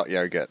pudding, not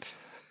yogurt.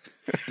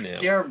 Yeah.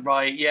 You're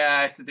right.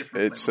 Yeah, it's a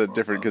different. It's a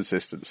different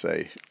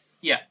consistency.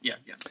 Yeah.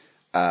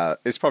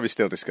 It's probably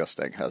still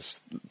disgusting,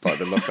 by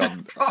the look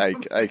on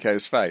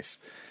Eiko's face.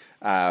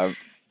 And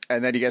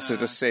then he gets her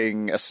to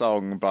sing a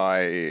song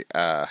by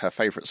her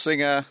favourite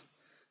singer,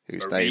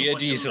 whose Maria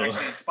Diesel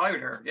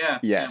inspired her. Yeah.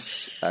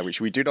 Yes, which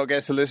we do not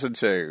get to listen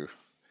to.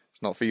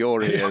 It's not for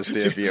your ears,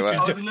 dear viewer.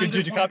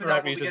 Due to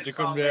copyright reasons, you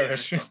couldn't bear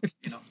it.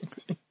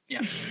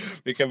 Yeah.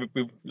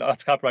 We've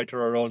lost copyright to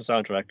our own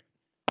soundtrack.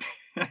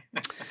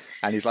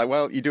 And he's like,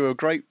 well, you do a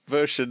great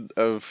version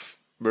of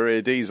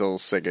Maria Diesel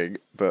singing,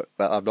 but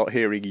I'm not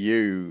hearing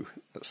you.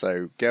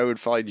 So go and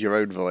find your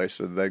own voice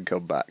and then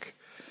come back.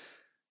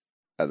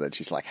 And then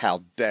she's like,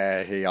 how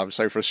dare he? I'm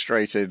so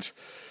frustrated.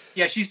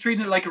 Yeah, she's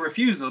treating it like a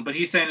refusal, but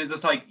he's saying it's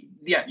just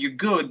yeah, you're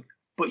good,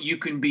 but you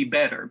can be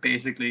better,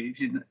 basically.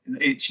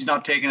 She's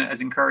not taking it as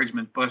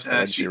encouragement, but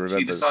she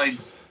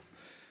decides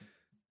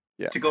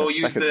to go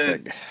use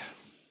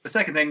the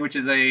second thing, which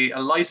is a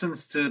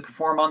license to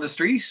perform on the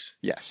street.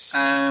 Yes.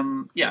 As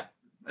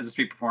a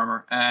street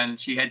performer. And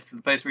she heads to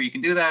the place where you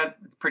can do that.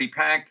 It's pretty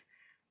packed.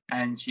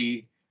 And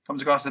she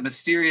comes across a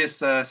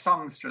mysterious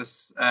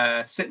songstress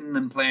sitting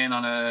and playing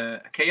on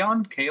a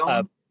cajon.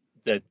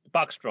 The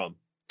box drum.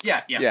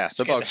 Yeah,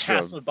 the box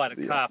drum. Hassled by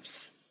the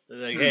cops. They're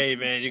like, hey,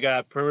 man, you got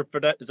a permit for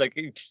that? It's like,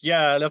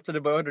 yeah, I left it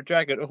in my under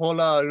jacket. Hold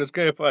on, it was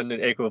great fun. And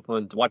then Eiko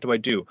Fund, what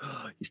do?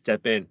 You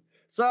step in.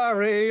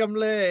 Sorry, I'm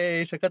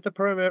late. I got the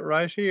permit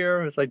right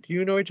here. It's like, do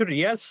you know each other?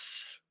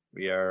 Yes,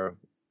 we are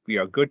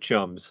good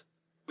chums.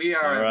 We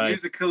are a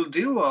musical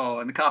duo.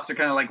 And the cops are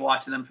kind of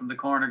watching them from the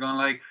corner,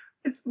 going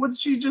what's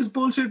she just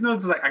bullshitting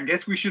us? It's like, I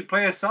guess we should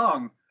play a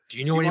song. Do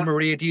you know any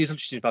Maria Diesel?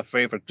 She's my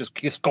favorite. Just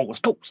go.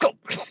 Let's go.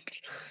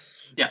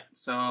 Yeah.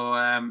 So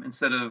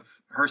instead of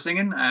her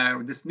singing,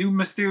 this new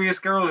mysterious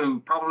girl who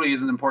probably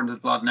isn't important to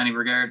the plot in any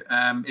regard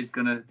is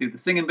going to do the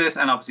singing bit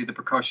and obviously the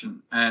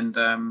percussion.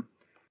 And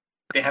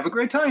they have a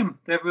great time.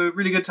 They have a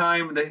really good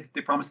time.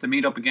 They promise to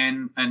meet up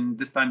again, and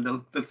this time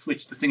they'll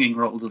switch the singing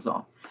roles as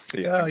well.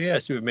 Yeah. Oh,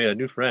 yes, you've made a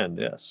new friend,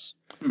 yes.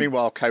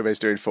 Meanwhile, Kobe's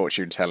doing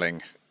fortune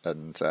telling,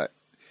 and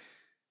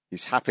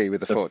he's happy with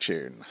the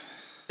fortune.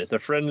 It's a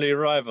friendly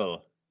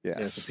rival. Yes.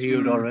 It's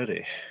appealed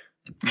already.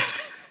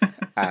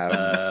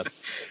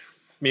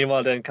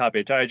 Meanwhile, then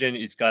Copy Taijin,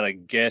 he's got to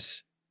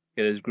get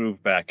his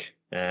groove back.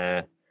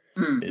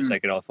 It's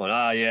like it all fun.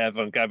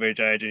 From Copy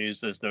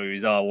Taijin,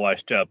 he's all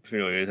washed up.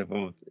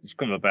 He's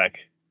coming back.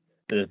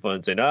 It's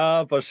fun saying,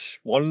 but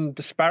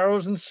the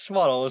sparrows and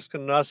swallows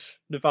cannot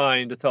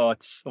divine the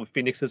thoughts of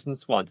phoenixes and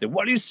swans.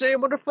 What do you say,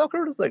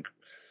 motherfucker? It's like,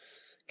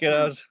 get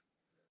out.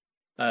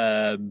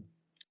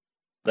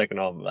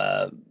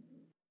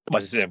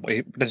 What's his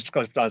name? This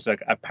comes down to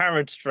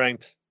apparent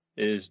strength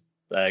is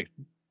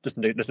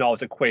doesn't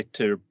always equate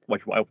to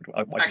what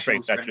your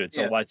strength actually is.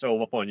 So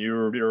what fun?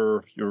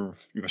 You're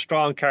a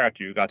strong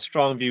character. You got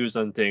strong views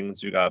on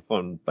things. You got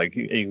fun.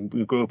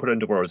 You go put it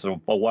into words.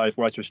 So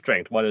what's your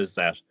strength? What is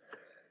that?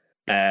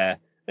 And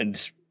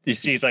he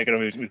sees like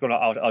he's going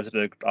out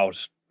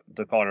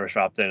the corner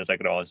shop. Then it's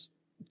like it's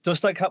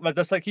just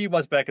like he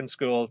was back in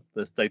school.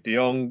 Just like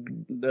the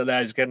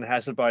lads getting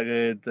hassled by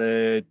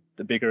the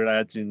bigger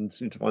lads in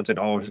front saying,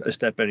 "Oh, a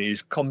step in." He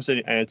comes in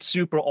and it's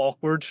super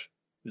awkward.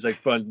 He's like,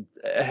 "But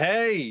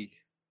hey,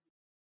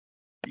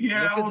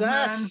 yeah, look at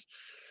that." Man.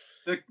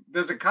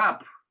 There's a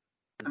cop,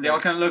 and they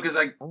all kind of look as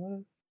like,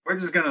 we're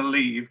just gonna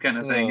leave, kind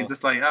of thing. It's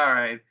just like, all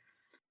right.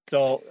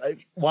 So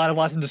while it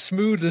wasn't the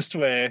smoothest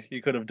way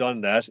you could have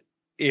done that,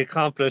 he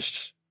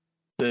accomplished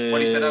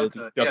what he set out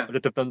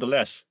to,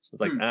 nonetheless. So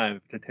it's like,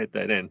 let's hit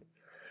that in.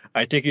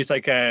 I think he's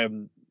like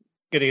getting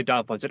it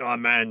down and saying, "Oh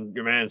man,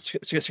 your man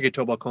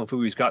Shigetomo about Kung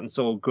Fu. He's gotten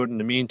so good in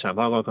the meantime.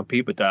 I'm going to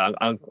compete with that.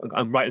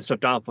 I'm writing stuff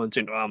down and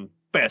saying, I'm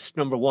best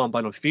 #1, but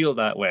I don't feel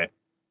that way."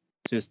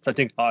 Just I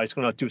think, he's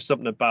going to do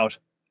something about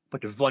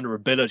the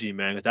vulnerability,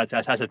 man. That's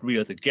as real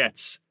as it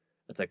gets.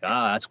 It's like,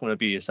 that's going to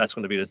be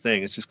the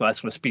thing. It's just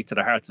that's going to speak to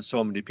the hearts of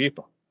so many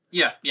people.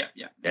 Yeah.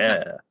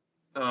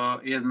 So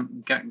he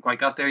hasn't quite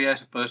got there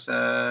yet, but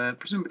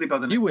presumably by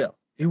the next.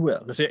 He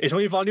will. It's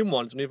only volume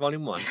 1. It's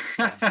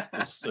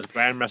a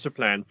Grandmaster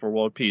Plan for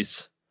World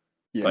Peace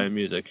by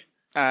music.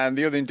 And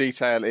the other in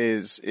detail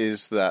is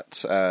that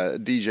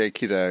DJ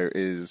Kiddo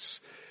is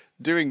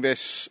doing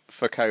this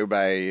for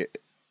Kobe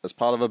as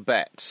part of a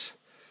bet.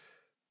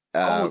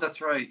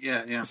 That's right.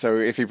 Yeah. So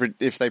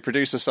if they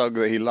produce a song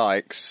that he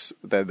likes,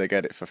 then they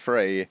get it for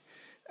free,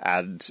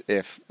 and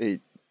if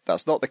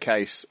that's not the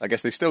case, I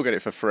guess they still get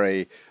it for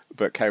free,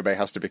 but Kobe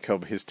has to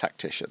become his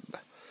tactician.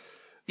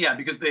 Yeah,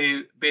 because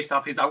they, based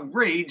off his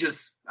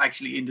outrageous,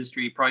 actually,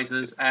 industry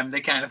prices,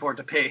 they can't afford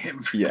to pay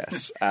him.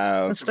 Yes.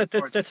 That's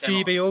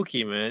Steve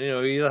Aoki, man.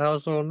 He's a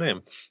household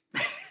name.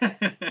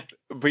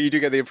 But you do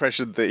get the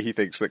impression that he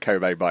thinks that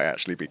Kobe might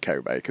actually be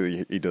Kobe,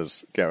 because he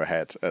does go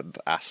ahead and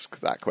ask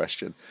that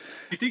question.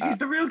 You think he's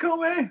the real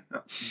Kobe?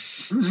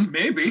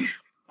 Maybe.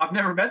 I've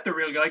never met the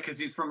real guy, because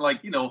he's from,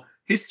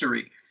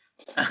 history.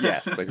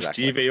 Yes,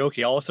 exactly. Steve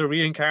Aoki also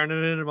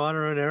reincarnated in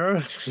modern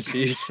era.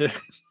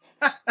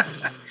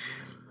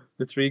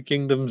 The Three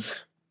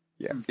Kingdoms.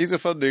 Yeah, he's a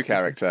fun new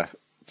character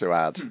to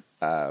add.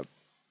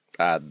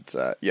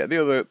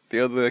 The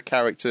other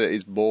character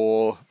is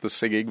more the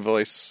singing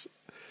voice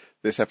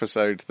this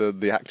episode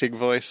than the acting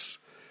voice.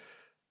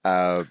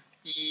 Yeah.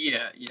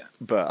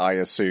 But I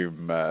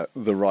assume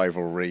the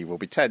rivalry will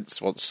be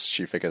tense once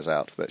she figures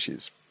out that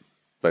she's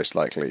most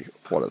likely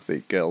one of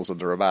the girls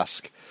under a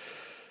mask.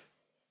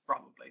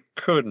 Probably.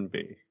 Couldn't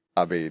be.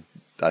 I mean,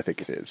 I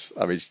think it is.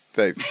 I mean,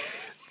 they...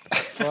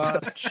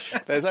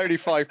 There's only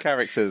 5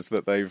 characters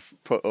that they've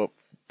put up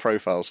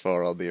profiles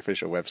for on the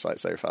official website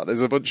so far. There's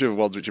a bunch of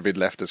ones which have been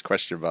left as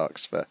question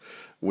marks for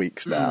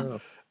weeks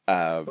now.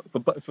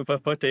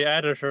 But they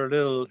added her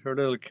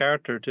little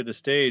character to the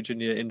stage in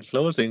the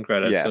closing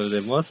credits, yes. So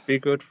they must be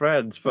good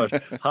friends.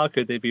 But how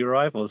could they be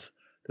rivals?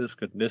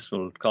 This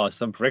will cause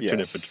some friction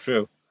if it's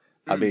true.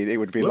 I mean, it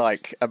would be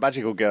like a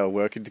magical girl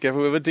working together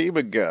with a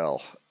demon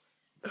girl.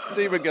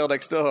 Demon Girl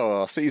Next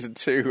Door, Season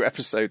 2,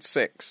 Episode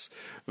 6.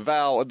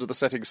 Vow Under the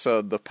Setting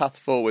Sun, The Path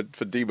Forward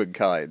for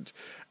Demonkind.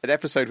 An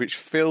episode which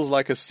feels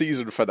like a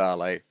season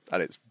finale,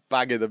 and it's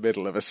bang in the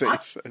middle of a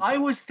season. I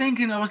was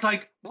thinking, I was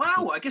like,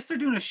 wow, I guess they're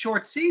doing a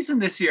short season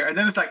this year. And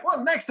then it's like,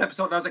 well, next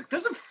episode. And I was like,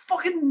 there's a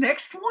fucking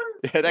next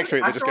one? Yeah, next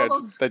week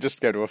they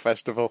just go to a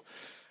festival.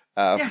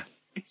 Yeah,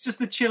 it's just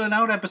the chilling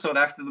out episode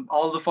after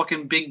all the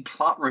fucking big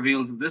plot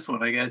reveals of this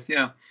one, I guess,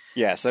 yeah.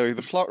 Yeah, so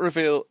the plot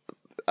reveal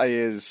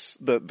is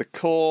that the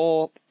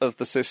core of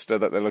the sister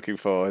that they're looking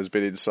for has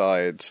been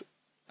inside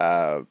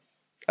our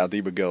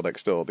demon girl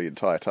next door the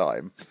entire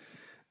time.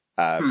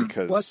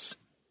 Because...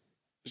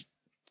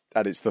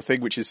 And it's the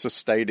thing which is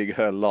sustaining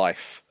her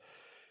life.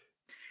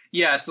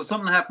 Yeah, so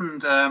something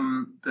happened,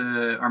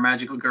 our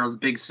magical girl's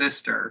big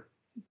sister,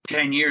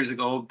 10 years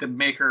ago, to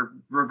make her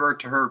revert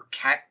to her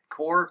cat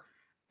core.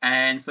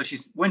 And so she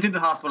went into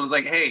the hospital and was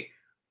like, hey,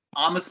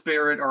 I'm a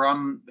spirit, or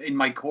I'm in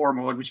my core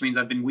mode, which means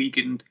I've been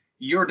weakened.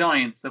 You're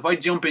dying. So if I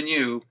jump in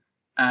you,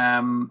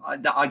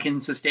 I can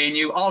sustain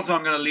you. Also,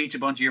 I'm going to leech a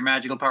bunch of your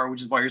magical power,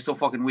 which is why you're so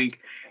fucking weak,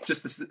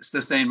 just to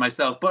sustain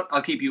myself. But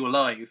I'll keep you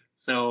alive.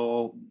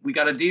 So we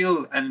got a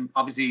deal. And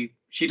obviously,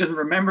 she doesn't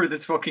remember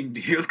this fucking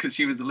deal because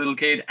she was a little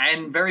kid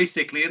and very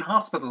sickly in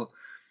hospital.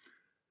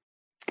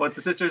 But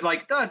the sister's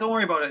like, don't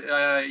worry about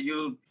it.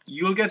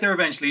 You'll get there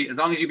eventually, as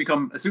long as you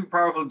become a super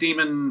powerful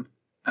demon.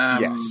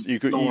 Yes,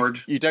 Lord.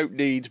 You don't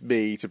need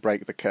me to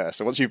break the curse.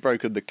 So once you've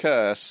broken the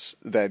curse,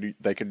 then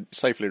they can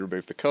safely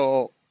remove the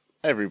core.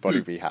 Everybody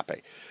be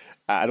happy.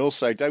 And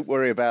also, don't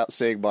worry about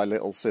seeing my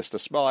little sister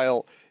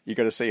smile. You're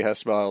going to see her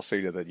smile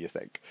sooner than you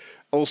think.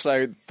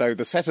 Also, though,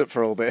 the setup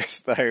for all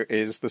this, though,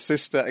 is the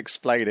sister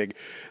explaining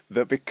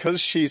that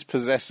because she's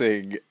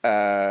possessing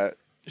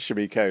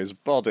Shimiko's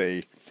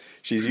body,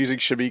 she's using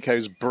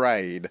Shimiko's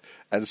brain,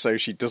 and so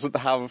she doesn't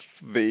have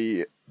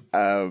the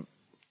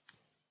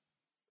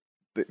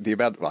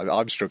amount. Well,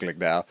 I'm struggling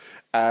now.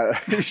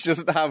 She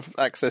doesn't have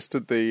access to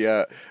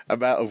the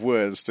amount of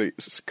words to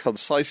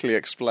concisely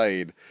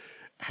explain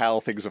how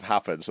things have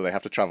happened, so they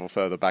have to travel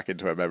further back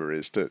into her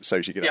memories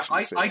so she can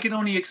actually see. I can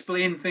only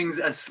explain things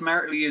as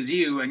smartly as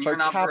you, and you're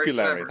not very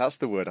vocabulary. clever. That's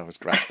the word I was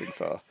grasping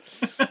for.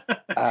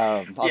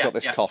 I've got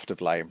this cough to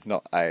blame,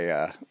 not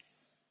a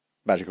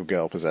magical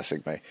girl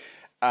possessing me.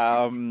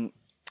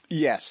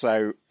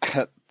 So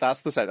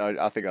that's the set.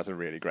 I think that's a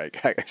really great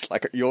gag. It's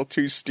like, you're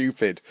too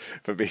stupid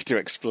for me to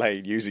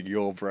explain using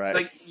your brain.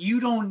 Like, you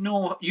don't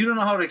know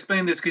how to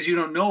explain this because you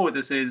don't know what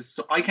this is,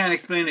 so I can't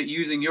explain it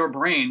using your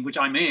brain, which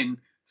I'm in.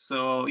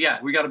 So yeah,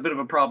 we got a bit of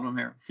a problem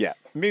here. Yeah.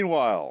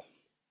 Meanwhile,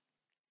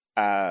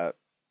 trying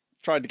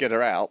to get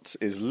her out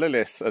is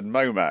Lilith and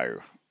Momo,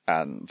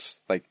 and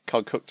they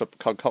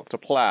concoct a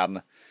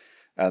plan.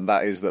 And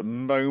that is that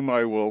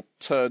Momo will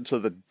turn to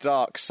the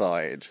dark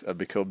side and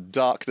become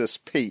Darkness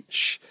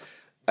Peach,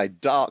 a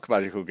dark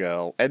magical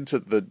girl, enter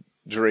the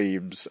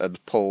dreams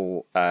and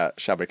pull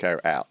Shabiko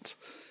out.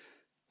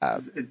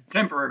 It's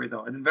temporary,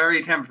 though. It's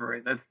very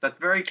temporary. That's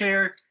very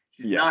clear.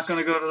 She's not going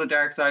to go to the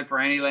dark side for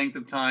any length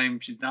of time.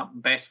 She's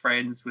not best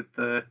friends with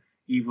the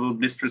evil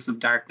mistress of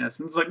darkness.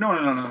 And it's like,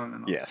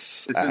 no.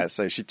 Yes.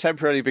 So she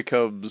temporarily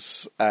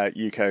becomes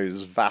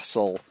Yuko's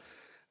vassal.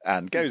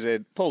 And goes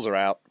in, pulls her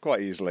out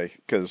quite easily,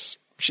 because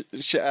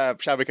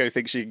Shabiko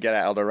thinks she can get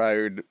out on her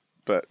own,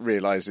 but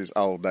realises,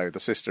 oh no, the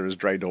sister has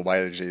drained all my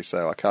energy,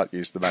 so I can't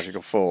use the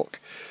magical fork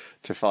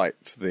to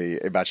fight the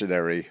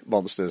imaginary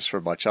monsters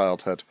from my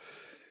childhood.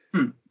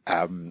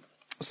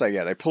 So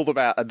yeah, they pull them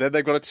out, and then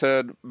they've got to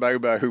turn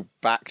Momo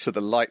back to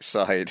the light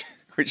side,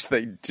 which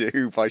they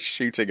do by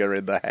shooting her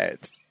in the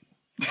head.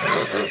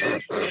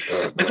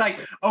 It's like,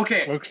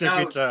 okay,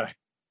 now,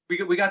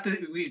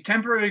 we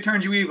temporarily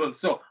turned you evil,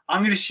 so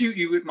I'm going to shoot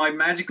you with my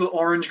magical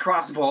orange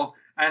crossbow,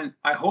 and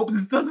I hope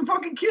this doesn't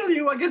fucking kill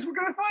you. I guess we're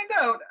going to find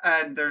out.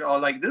 And they're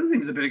all like, this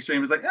seems a bit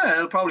extreme. It's like,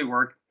 it'll probably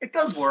work. It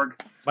does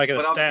work. Might get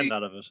a stand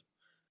out of it.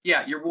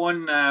 Yeah, you're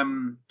one,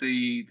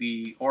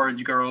 the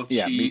orange girl.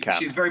 Yeah,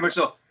 she's very much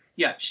so.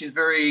 Yeah, she's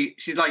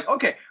like,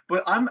 okay,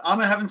 but I'm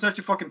having such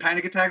a fucking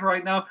panic attack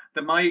right now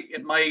that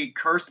my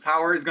cursed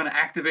power is going to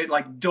activate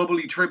like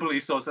doubly, triply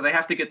so they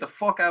have to get the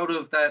fuck out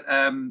of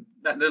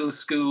that little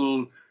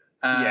school.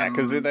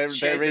 Because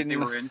they're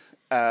in.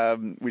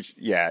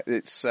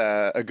 It's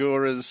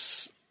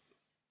Agura's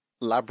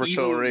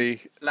laboratory.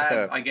 Evil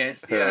lab, I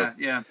guess.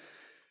 Yeah.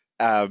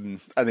 And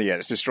then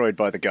it's destroyed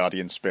by the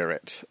guardian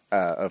spirit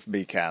of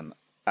Mikan.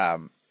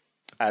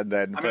 And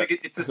then,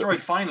 it's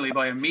destroyed finally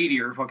by a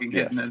meteor fucking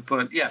hitting it.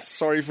 But yeah,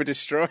 sorry for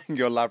destroying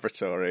your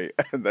laboratory.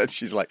 And then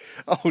she's like,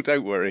 "Oh,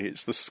 don't worry,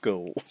 it's the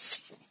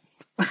schools."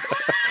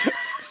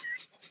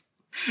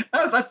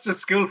 Oh, that's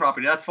just school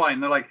property. That's fine.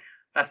 They're like,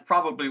 that's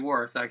probably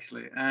worse,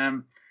 actually.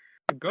 The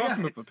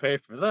government will pay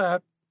for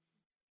that.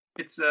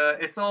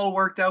 It's all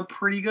worked out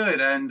pretty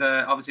good, and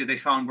obviously they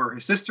found where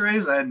her sister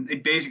is, and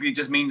it basically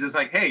just means it's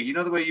like, hey, you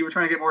know the way you were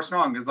trying to get more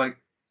strong? It's like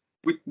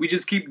we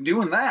just keep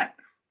doing that.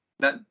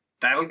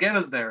 That'll get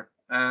us there,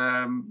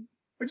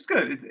 which is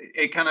good.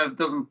 It kind of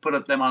doesn't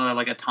put them on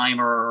a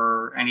timer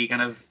or any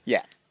kind of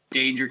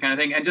danger kind of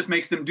thing, and just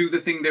makes them do the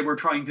thing they were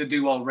trying to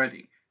do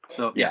already.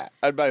 So yeah.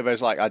 And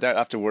Momo's like, I don't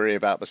have to worry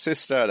about my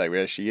sister. I know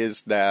where she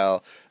is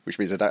now, which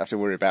means I don't have to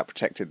worry about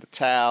protecting the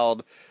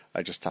town.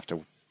 I just have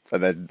to.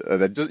 And then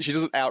she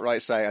doesn't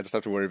outright say, I just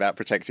have to worry about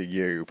protecting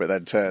you, but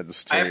then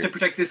turns to... I have to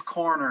protect this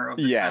corner of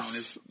the town.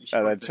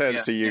 And then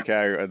turns to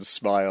Yuko and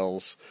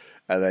smiles.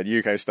 And then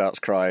Yuko starts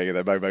crying, and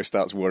then Momo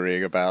starts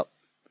worrying about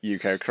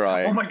Yuko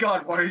crying. Oh my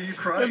god, why are you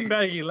crying? And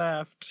Maggie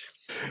laughed.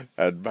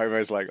 And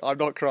Momo's like, I'm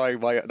not crying.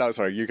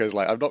 Yuko's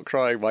like, I'm not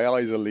crying. My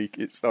eyes are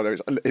leaking. It's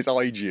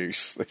eye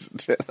juice,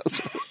 isn't it?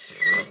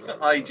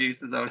 Eye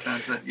juice is what I was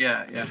trying to say.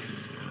 Yeah.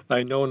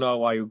 I know not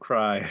why you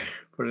cry,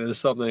 but it is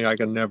something I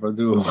can never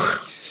do.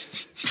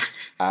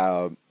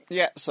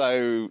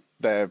 So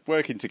they're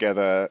working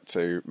together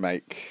to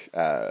make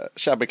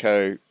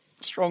Shabiko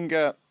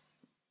stronger.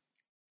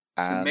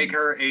 To make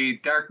her a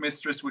dark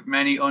mistress with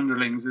many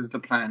underlings is the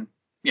plan.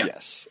 Yeah.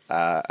 Yes.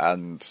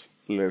 And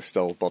Lilith's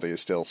old body is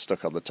still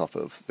stuck on the top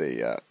of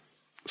the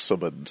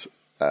summoned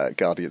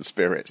guardian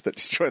spirits that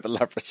destroyed the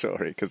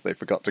laboratory because they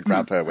forgot to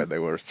grab her when they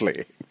were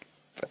fleeing.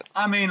 But,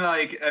 I mean,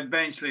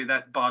 eventually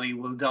that body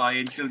will die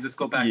and she'll just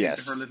go back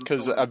into her little...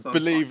 because I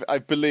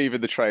believe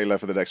in the trailer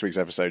for the next week's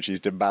episode she's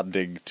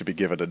demanding to be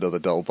given another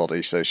doll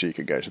body so she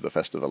can go to the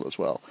festival as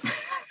well.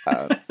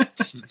 And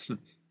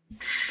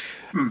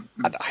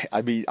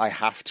I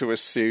have to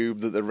assume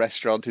that the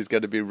restaurant is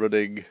going to be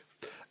running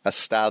a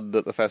stand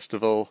at the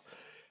festival.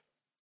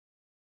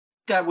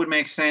 That would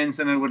make sense,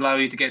 and it would allow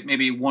you to get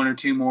maybe one or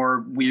two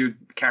more weird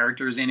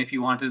characters in if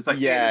you wanted. It's like,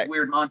 this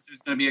weird monster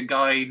is going to be a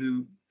guy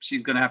who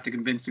she's going to have to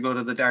convince to go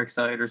to the dark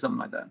side or something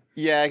like that.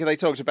 Yeah, they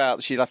talked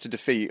about she'll have to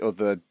defeat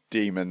other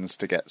demons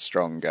to get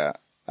stronger.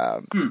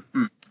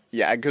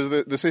 Yeah, because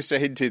the sister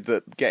hinted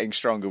that getting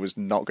stronger was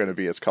not going to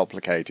be as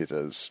complicated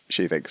as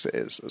she thinks it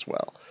is as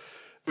well.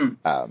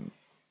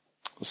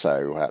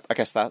 So I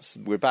guess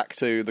we're back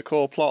to the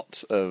core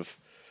plot of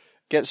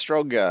get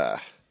stronger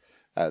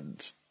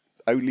and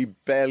only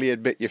barely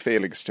admit your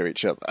feelings to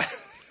each other.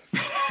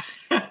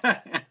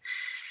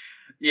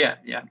 Yeah.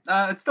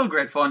 It's still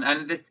great fun,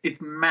 and it's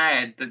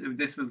mad that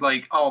this was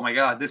like, oh my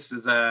god, this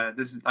is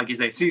like you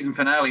say, season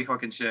finale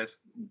fucking shit.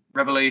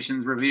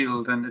 Revelations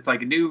revealed, and it's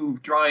like a new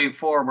drive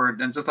forward,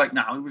 and it's just like,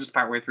 no, we're just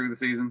partway through the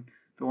season.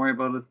 Don't worry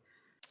about it.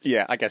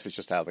 Yeah, I guess it's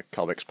just how the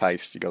comics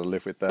paced. You got to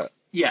live with that.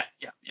 Yeah.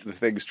 The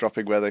things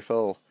dropping where they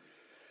fall.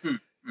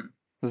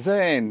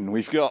 Then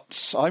we've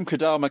got I'm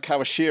Kodama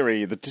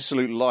Kawashiri, The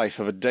Dissolute Life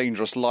of a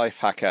Dangerous Life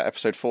Hacker,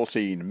 episode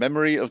 14,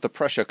 Memory of the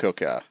Pressure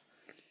Cooker,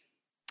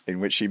 in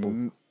which she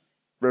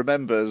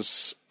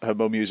remembers her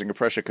mum using a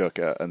pressure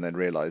cooker and then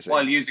realising...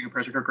 While using a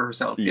pressure cooker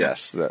herself.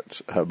 Yes,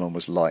 that her mum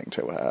was lying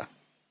to her.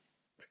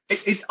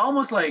 It's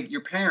almost like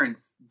your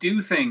parents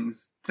do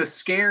things to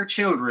scare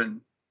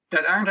children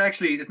that aren't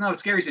actually... It's not a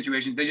scary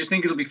situation. They just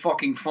think it'll be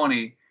fucking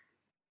funny.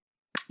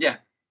 Yeah.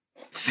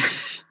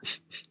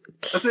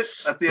 That's it.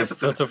 That's the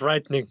episode. That's so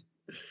frightening.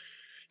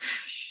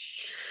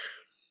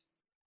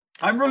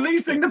 I'm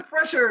releasing the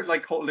pressure,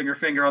 like holding her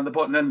finger on the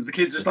button, and the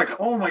kid's just like,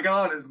 "Oh my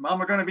god, is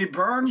Mama going to be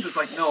burned?" It's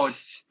like, no,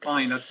 it's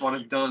fine. That's what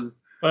it does.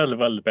 Well,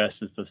 the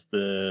best is just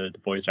the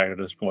voice actor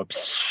just go up.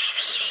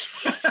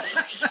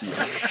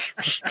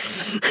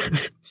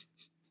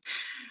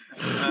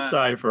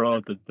 Sorry for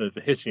all the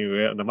hissing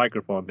on the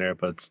microphone there,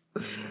 but.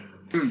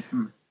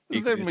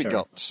 Then we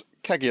got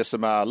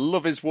Kaguya-sama,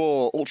 Love is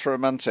War, Ultra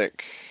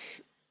Romantic.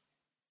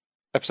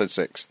 Episode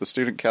 6. The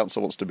student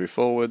council wants to move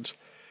forward.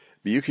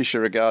 Miyuki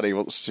Shiragane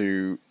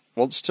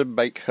wants to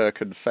make her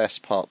confess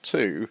part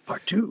 2.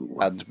 Part 2.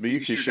 And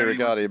Miyuki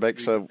Shiragane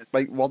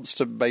wants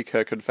to make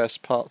her confess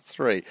part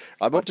 3.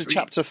 I'm up to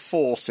chapter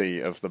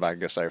 40 of the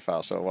manga so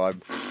far, so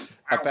I'm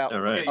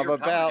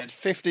about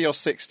 50 or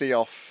 60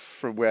 off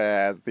from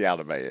where the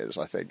anime is,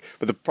 I think.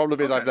 But the problem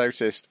is I've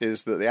noticed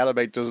is that the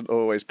anime doesn't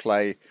always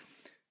play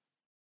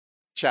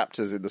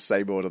chapters in the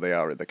same order they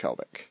are in the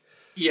comic.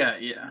 Yeah.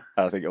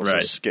 I think it also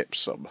skips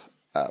some.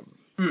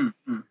 And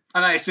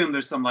I assume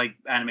there's some like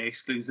anime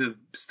exclusive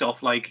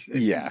stuff. Like,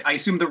 I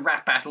assume the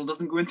rap battle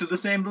doesn't go into the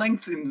same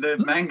length in the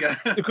manga.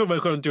 They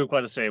couldn't do it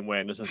quite the same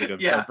way. It's like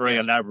a very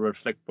elaborate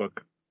flick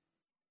book.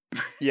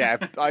 Yeah,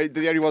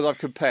 the only ones I've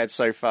compared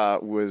so far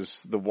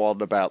was the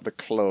one about the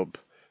club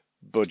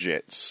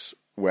budgets,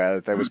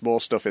 where there was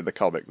more stuff in the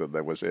comic than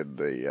there was in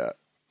the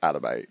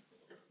anime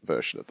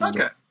version of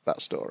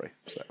that story.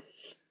 So.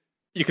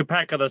 You can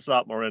pack on a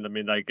lot more in. I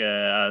mean, like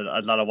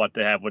a lot of what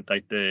they have with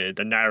like the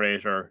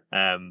narrator.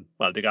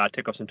 Well, they got to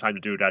take up some time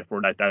to do that. For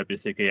that would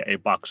basically a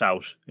box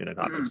out in a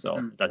comic.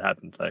 So that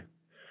happens.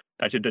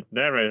 Actually, the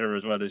narrator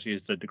as well as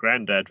she's the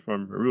granddad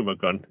from Aruma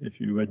Gun.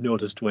 If you had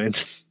noticed, Wayne.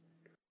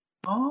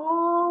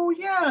 Oh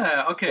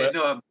yeah. Okay.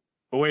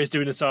 But Wayne's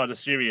doing the sort of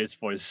serious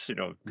voice, you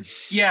know.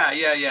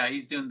 Yeah.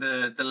 He's doing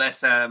the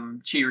less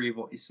cheery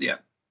voice. Yeah.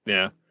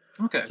 Yeah.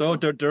 Okay. So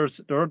they're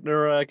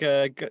like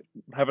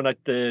having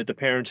like the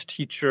parent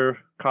teacher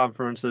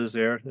conferences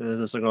there.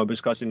 Just like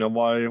discussing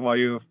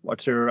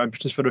what's your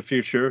ambitions for the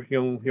future,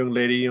 young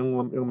lady,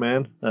 young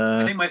man.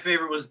 I think my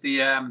favorite was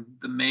the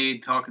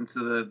maid talking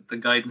to the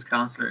guidance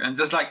counselor and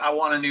just like, I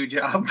want a new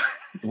job.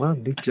 Well,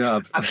 new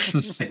job.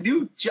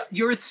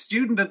 You're a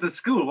student at the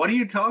school. What are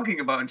you talking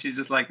about? And she's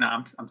just like,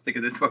 nah, I'm sick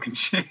of this fucking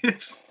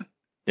shit.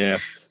 Yeah,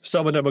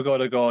 some of them are going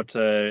to go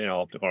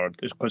to,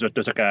 because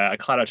there's like a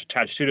college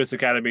attached to this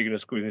academy, you can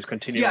just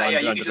continue on. Yeah,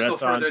 you can just go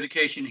further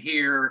education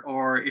here,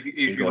 or if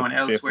you're going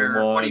elsewhere,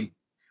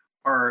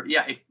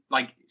 if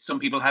like some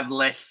people have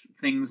less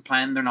things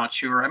planned, they're not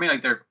sure. I mean,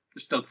 like they're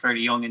still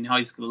fairly young in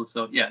high school,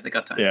 so yeah, they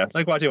got time. Yeah,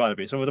 like what do you want to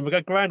be? Some of them have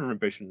got grander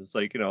ambitions,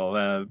 like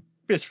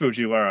Miss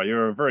Fujiwara,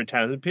 you're a very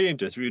talented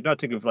pianist. You're not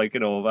thinking of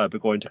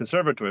going to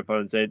conservatory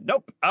and saying,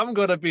 nope, I'm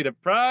going to be the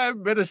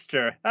prime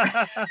minister.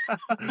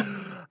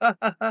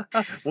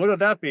 Wouldn't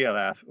that be a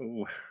laugh?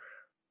 Ooh.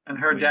 And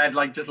her dad,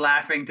 like, just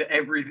laughing to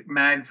every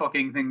mad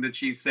fucking thing that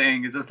she's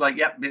saying is just like,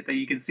 yep,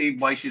 you can see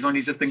why she's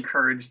only just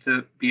encouraged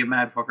to be a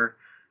mad fucker.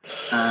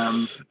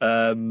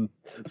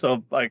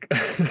 So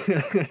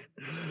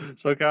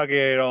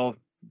Kage,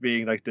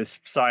 being like this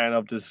scion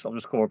of this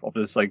corp of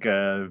this like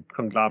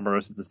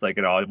conglomerate, it's just like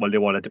they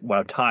want to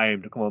have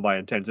time to come by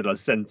and to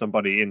send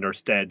somebody in their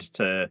stead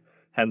to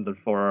handle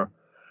for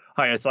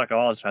Hayasaka.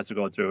 Also has to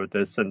go through with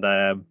this, and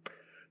they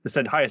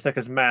send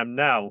Hayasaka's mom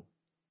now,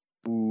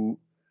 who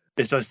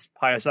is just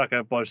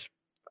Hayasaka, but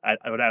an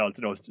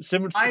adult.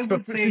 Similar. I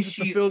would say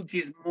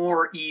she's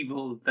more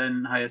evil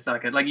than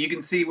Hayasaka. Like you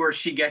can see where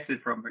she gets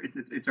it from.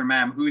 It's her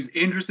mom who's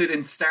interested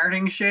in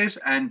starting shit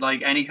and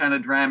like any kind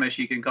of drama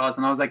she can cause.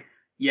 And I was like,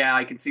 yeah,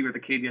 I can see where the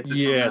kid gets it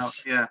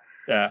from now.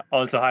 Yeah.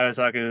 Also,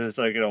 Hayasaka is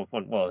like,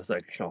 it's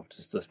like,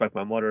 just respect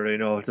my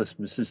mother,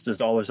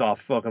 just always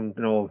off fucking,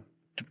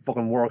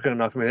 fucking working,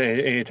 not paying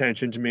any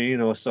attention to me,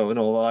 so,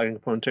 I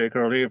can take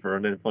her or leave her,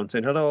 and then fun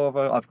saying,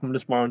 hello, I've come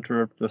this morning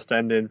to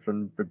stand in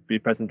and be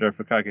present there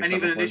for Kaguya. And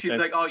even initially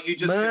it's like, oh, you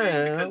just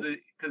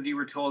because you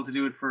were told to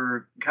do it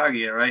for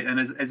Kaguya, right? And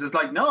it's just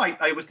like, no,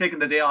 I was taking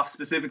the day off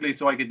specifically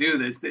so I could do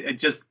this. It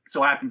just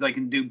so happens I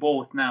can do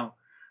both now.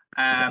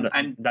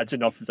 And that's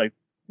enough. It's like,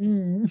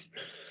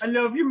 I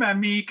love you,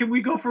 Mammy. Can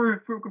we go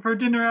for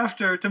dinner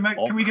after? Can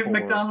we get course.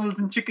 McDonald's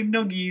and chicken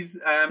nuggies?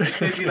 It's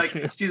basically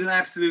like she's an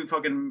absolute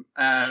fucking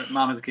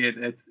mama's kid.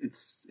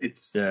 It's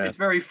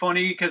very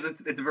funny because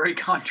it's a very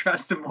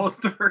contrast to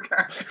most of her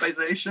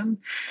characterization.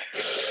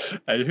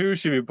 And who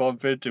should we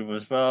bump into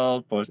as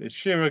well? But it's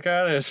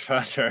Shirogana's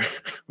father,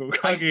 who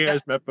Kaguya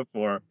has met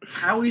before.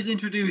 How he's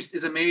introduced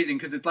is amazing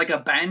because it's like a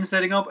band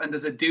setting up, and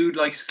there's a dude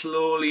like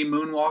slowly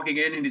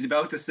moonwalking in, and he's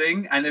about to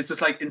sing, and it's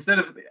just like instead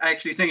of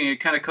actually singing, it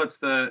kind of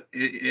cuts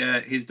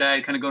his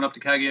dad kind of going up to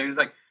Kaguya. He's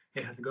like,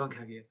 "Hey, how's it going,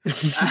 Kaguya?"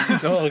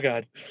 Oh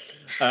god.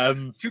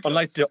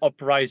 Unlike the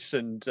upright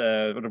and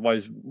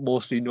otherwise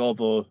mostly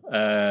noble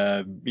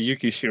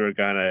Miyuki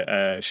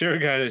Shirogana,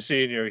 Shirogana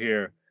Senior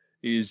here,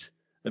 he's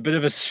a bit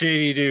of a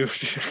shady dude.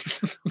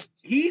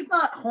 He's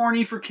not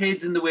horny for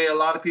kids in the way a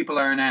lot of people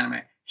are in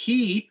anime.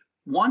 He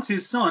wants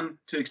his son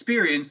to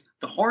experience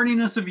the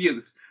horniness of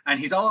youth. And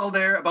he's all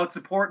there about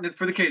supporting it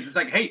for the kids. It's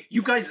like, hey,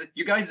 you guys,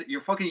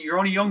 you're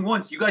only young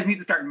once. You guys need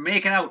to start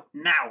making out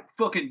now.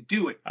 Fucking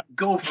do it.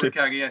 Go for it,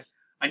 Kaguya.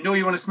 I know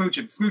you want to smooch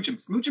him. Smooch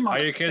him. Are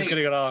your kids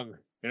getting along?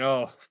 You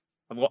know,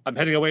 I'm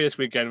heading away this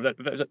weekend. Does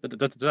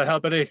that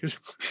help any?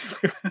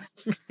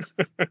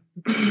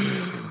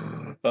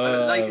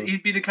 Like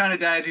he'd be the kind of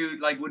dad who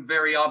like would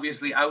very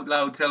obviously out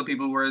loud tell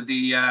people where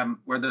the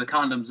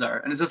condoms are,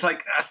 and it's just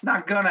like that's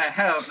not gonna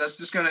help. That's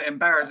just gonna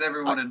embarrass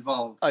everyone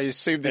involved. I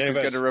assume this is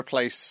going to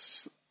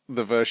replace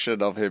the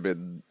version of him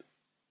in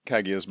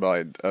Kaguya's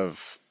mind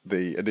of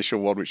the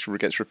initial one, which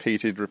gets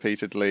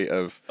repeatedly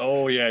of.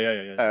 Oh yeah.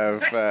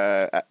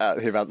 Of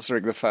him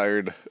answering the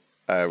phone,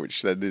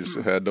 which then is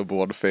her number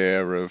one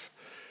fear of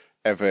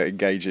ever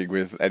engaging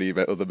with any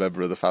other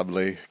member of the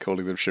family,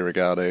 calling them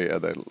Shirogane,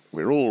 and then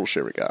we're all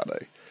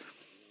Shirogane.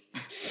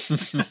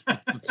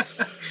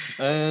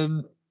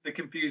 The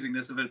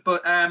confusingness of it.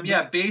 But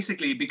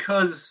basically,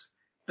 because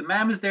the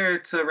mom is there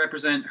to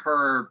represent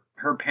her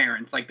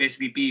parent, like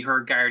basically be her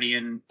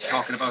guardian,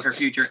 talking about her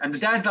future. And the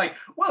dad's like,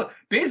 well,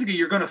 basically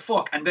you're going to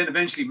fuck and then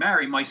eventually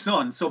marry my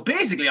son. So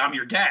basically I'm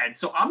your dad.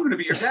 So I'm going to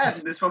be your dad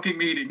in this fucking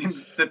meeting.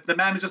 And the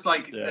mom is just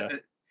like...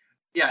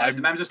 the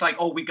mom's just like,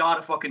 oh, we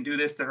gotta fucking do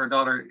this to her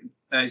daughter.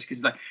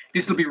 She's like,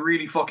 this will be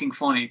really fucking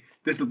funny.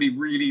 This will be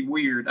really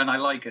weird, and I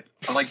like it.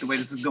 I like the way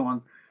this is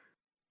going.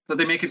 So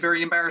they make it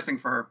very embarrassing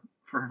for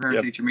her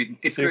teacher meeting.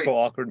 It's super great.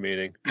 Awkward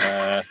meeting.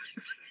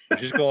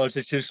 She's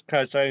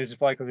kind of starting to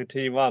fight with the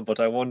team on, but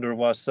I wonder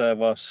what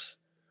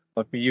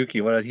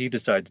Miyuki, what did he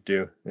decide to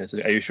do? And I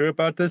said, are you sure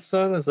about this,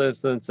 son? And so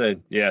son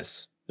said,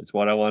 yes, it's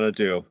what I want to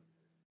do.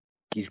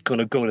 He's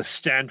gonna go to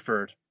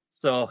Stanford.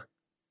 So.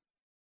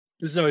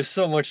 There's always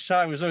so much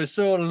time. There's always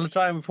so little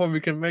time before we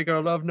can make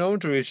our love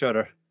known to each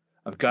other.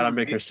 I've got to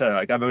make her say.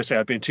 I'm going to say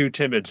I've been too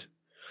timid,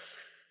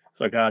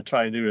 so I got to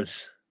try and do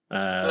this.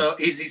 So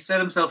he set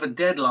himself a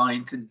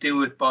deadline to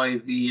do it by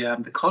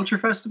the Culture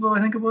Festival,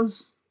 I think it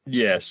was.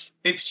 Yes.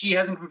 If she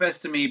hasn't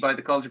confessed to me by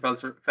the Culture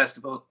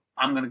Festival,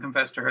 I'm going to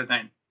confess to her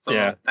then.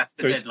 So that's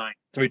the deadline.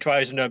 So we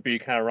try to not be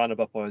kind of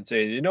roundabout and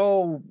say,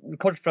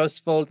 Culture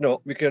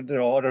Festival, we could,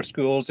 other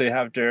schools, they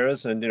have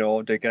theirs and,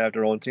 they can have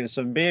their own thing.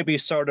 So maybe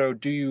sort of,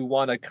 do you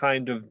want to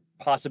kind of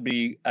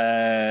possibly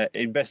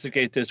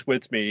investigate this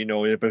with me, in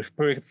a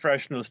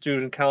professional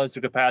student council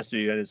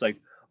capacity? And it's like,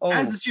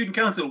 as a student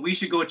council, we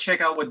should go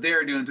check out what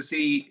they're doing to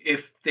see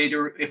if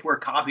we're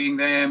copying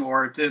them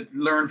or to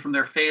learn from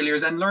their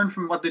failures and learn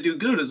from what they do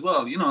good as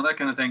well, that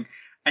kind of thing.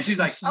 And she's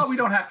like, oh, we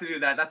don't have to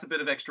do that. That's a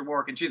bit of extra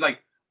work. And she's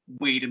like,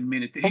 wait a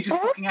minute. Did he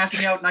just fucking ask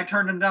me out and I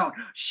turned him down?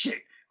 Shit.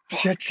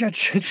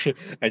 Shit.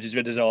 I just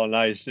read this all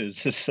night.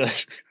 It's just,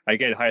 I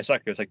get high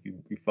sucker. It's like, you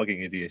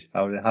fucking idiot.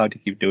 How do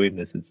you keep doing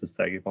this? It's just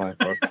like, you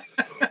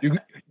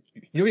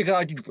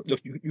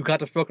got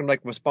to fucking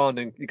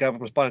responding. You got to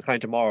respond kind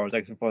tomorrow. It's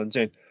like fun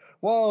saying,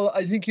 well,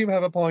 I think you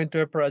have a point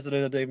there,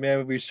 President. I think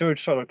maybe we should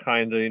sort of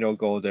kind of,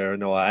 go there.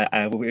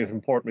 It's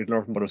important we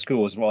learn from other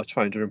schools while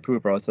trying to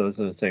improve ourselves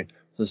and saying,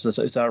 is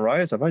that right?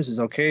 Is that right? Is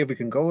it okay if we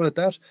can go with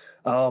that?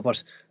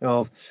 But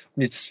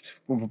it's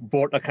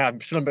both. I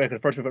can't. Shouldn't be the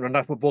first one, but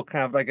not both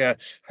kind of like a.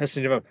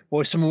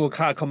 Someone will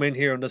kind of come in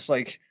here and just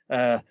like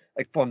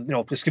fun.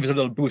 Just give us a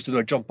little boost, a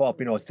little jump up.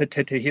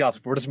 To heal off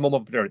for this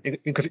moment there. In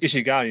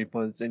Ishigami,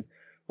 but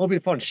won't be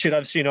the fun shit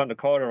I've seen on the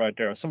corner right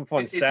there. Some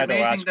fun sad.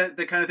 It's amazing that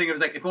the kind of thing it was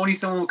like, if only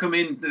someone would come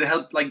in to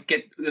help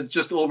get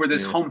just over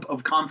this hump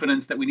of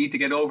confidence that we need to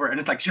get over. And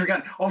it's like, sure,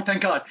 God, oh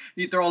thank God,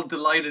 they're all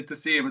delighted to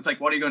see him. It's like,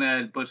 what are you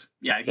gonna? But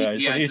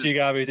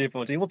Ishigami's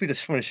influence. He won't be the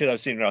funny shit I've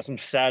seen now. Some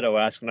sado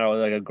asking out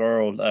like a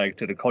girl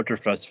to the Culture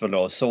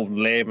Festival. So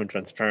lame and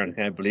transparent.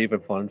 Can't believe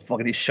it. Fun.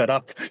 Fucking shut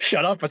up. Is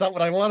that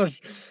what I wanted?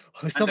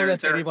 Someone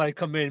lets anybody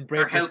come in,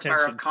 break their health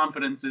bar of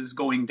confidence is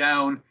going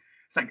down.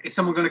 It's like, is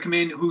someone going to come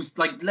in who's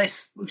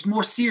who's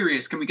more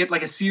serious? Can we get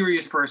like a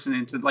serious person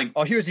into like?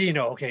 Oh, here's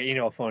Eno. Okay,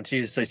 Eno, fun.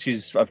 She's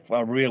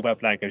a real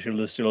wet blanket.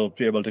 She'll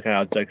be able to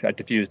kind of like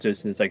diffuse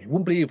this. And it's like, you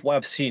won't believe what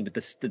I've seen.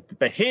 The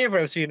behavior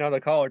I've seen on the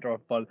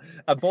corridor. But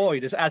a boy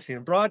is asking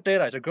in broad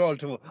daylight a girl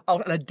to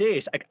out on a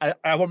date,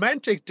 a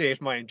romantic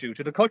date, mind you,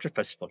 to the culture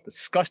festival.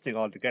 Disgusting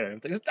altogether.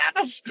 It's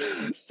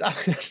like,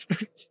 stop it.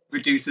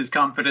 Reduces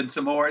confidence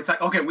some more. It's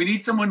like, okay, we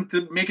need someone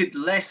to make it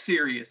less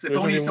serious. If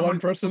There's only only someone one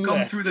person would come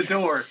left. through the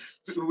door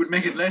who would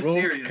make it less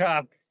serious.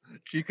 Cap,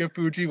 Chica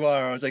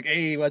Fujiwara. I was like,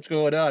 hey, what's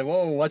going on?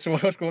 Whoa, what's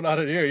going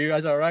on in here? You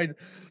guys all right?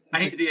 I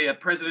think the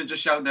president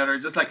just shouting at her,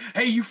 just like,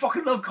 hey, you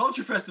fucking love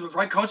culture festivals,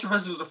 right? Culture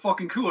festivals are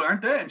fucking cool,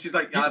 aren't they? And she's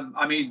like,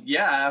 I mean,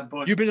 yeah,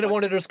 but... You've been to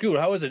one at their school.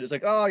 How is it? It's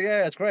like, oh,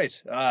 yeah, it's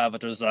great. But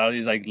there's all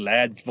these like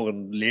lads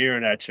fucking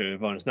leering at you.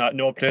 But it's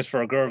no place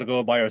for a girl to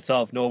go by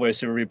herself. No way,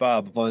 Siri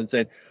Bob. But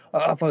saying,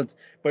 but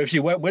if she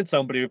went with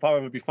somebody, it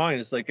probably would be fine.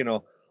 It's like,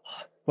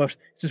 but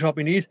is this what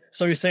we need?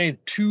 So you're saying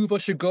 2 of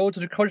us should go to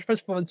the culture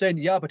festival, and saying,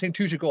 yeah, but I think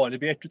 2 should go. And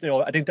it'd be,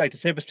 I think like the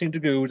safest thing to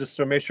do, just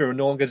to make sure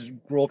no one gets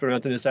groped or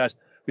anything, is that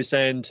we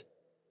send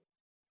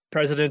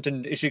President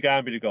and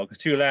Ishigami to go, because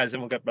 2 lads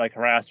then will get like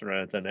harassed or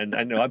anything. And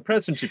I'm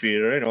president should be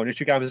there, and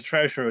Ishigami's a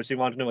treasurer, so you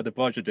want to know what the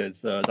budget is.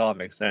 So it all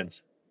makes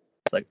sense.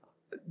 It's like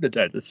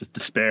it's just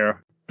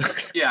despair.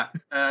 Yeah,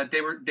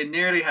 they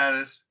nearly had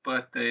it,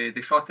 but they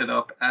fucked it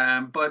up.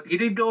 But he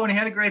did go and he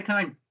had a great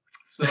time.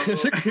 So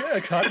yeah,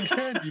 cotton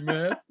candy,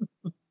 man.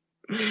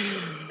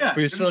 Yeah, but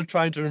he's still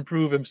trying to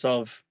improve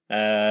himself,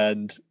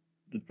 and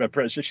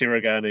President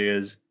Shirogane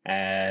is,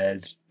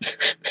 and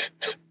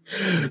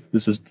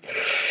this is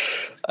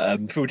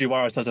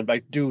Fujiwara says, I'm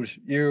like, dude,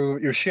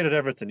 you're shit at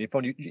everything.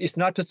 It's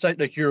not just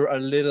like you're a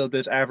little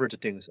bit average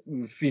at things.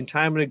 You've been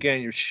time and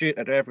again, you're shit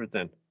at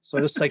everything. So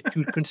just like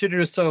to consider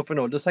yourself,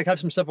 just like have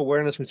some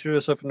self-awareness, consider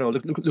yourself,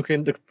 look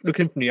in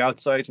from the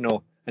outside,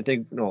 and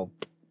think,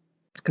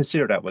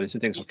 consider that when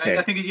things okay.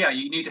 I think,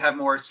 you need to have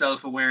more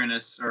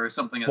self-awareness or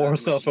something. More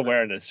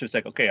self-awareness. It's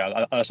like, okay,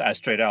 I'll ask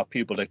straight out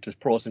people, like there's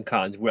pros and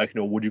cons.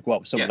 Would you go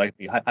out with someone like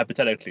me,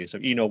 hypothetically? So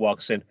Eno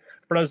walks in.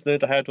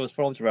 President, I had those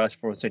forms were asked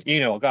for and said,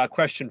 Eno, I got a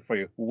question for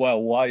you. Well,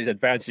 why is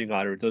advancing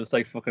on her? It's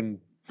like fucking...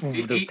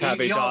 He does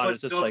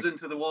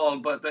into the wall,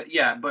 but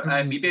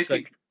he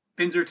basically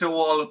pins her to a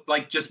wall,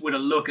 like just with a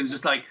look, and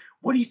just like,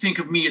 what do you think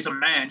of me as a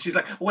man? She's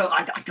like, well,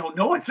 I don't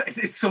know.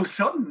 It's so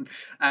sudden.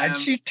 And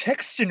she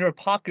texts in her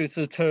pockets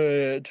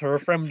to her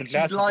friend.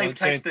 She's live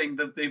texting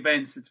the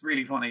events. It's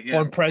really funny. Yeah.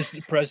 One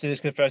president is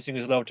confessing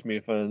his love to me.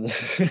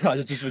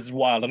 This was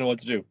wild. I don't know what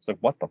to do. It's like,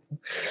 what the...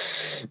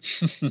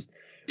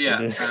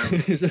 Yeah.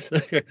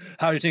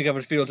 How do you think I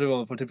would feel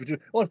to?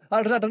 Well,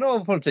 I don't know.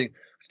 One thing.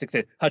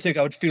 I think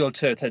I would feel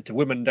to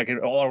women like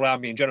all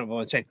around me in general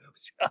and saying,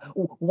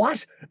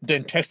 "What?"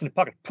 Then text in the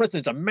pocket.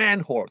 President's a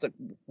man whore. It's like,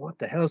 what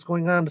the hell is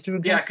going on?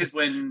 Yeah, because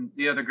when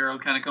the other girl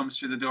kind of comes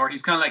through the door,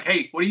 he's kind of like,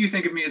 "Hey, what do you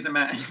think of me as a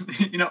man?"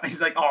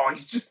 He's like, "Oh,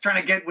 he's just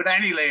trying to get with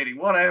any lady,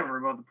 whatever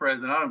about the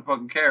president. I don't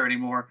fucking care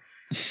anymore."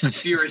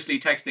 Furiously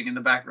texting in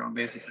the background,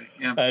 basically.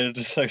 Yeah. And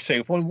just like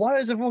saying, well, what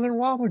is fucking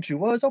wrong with you?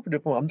 What is up with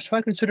it? I'm just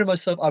trying to consider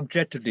myself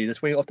objectively.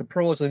 This way, of the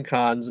pros and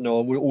cons.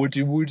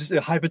 Would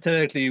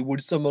hypothetically,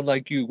 would someone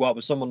like you go out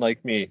with someone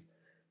like me?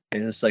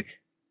 And it's like,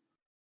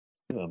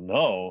 oh,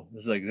 no.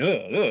 It's like,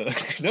 no.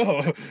 It's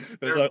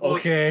like,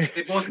 okay.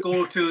 They both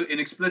go to in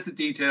explicit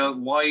detail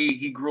why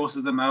he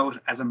grosses them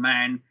out as a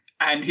man,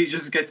 and he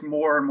just gets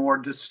more and more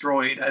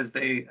destroyed as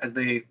they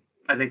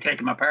take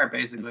him apart,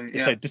 basically.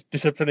 It's like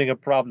disciplining a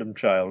problem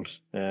child.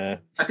 I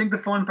think the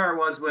fun part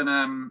was when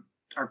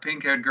our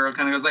pink-haired girl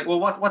kind of goes like, well,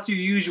 what's your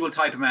usual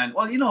type of man?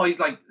 Well, he's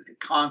like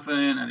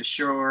confident and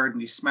assured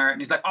and he's smart.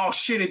 And he's like, oh,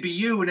 shit, it'd be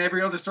you in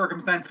every other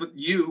circumstance but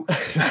you.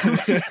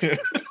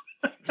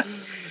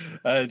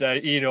 And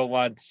Eno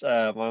wants,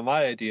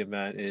 my idea,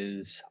 man,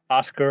 is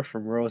Oscar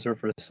from Rosa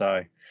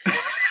Versailles.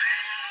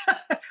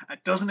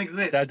 That doesn't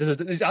exist.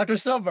 He's Dr.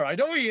 Silver. I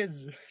know he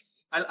is.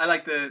 I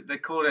like the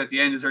quote at the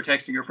end as her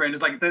texting her friend.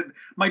 It's like,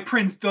 my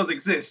prince does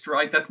exist,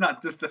 right? That's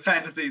not just the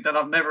fantasy that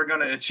I'm never going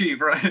to achieve,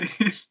 right?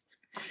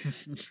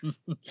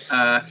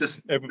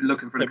 Just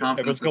looking for the confidence.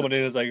 Everyone's coming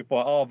in as like,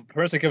 the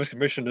person gives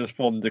commission this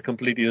film to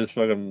completely just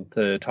fucking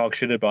to talk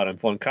shit about him.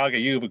 Fun Kage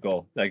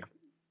Yubigo. Like,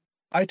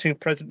 I think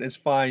President is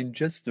fine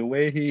just the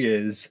way he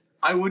is.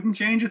 I wouldn't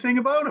change a thing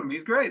about him.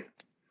 He's great.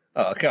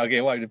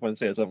 Okay, why did you want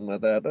to say something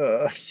like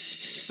that?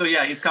 So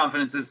yeah, his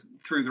confidence is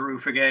through the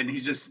roof again.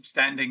 He's just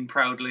standing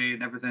proudly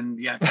and everything.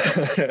 Yeah,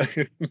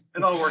 it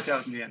all worked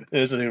out in the end.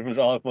 It was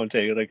all fun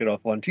taking like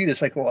off one.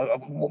 It's like,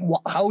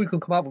 how we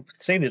can come up with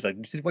saying this? Like,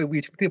 this is why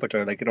we think about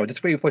it. Like,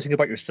 this way you think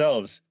about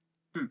yourselves.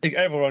 I think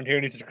everyone here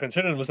needs to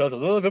consider themselves a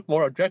little bit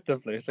more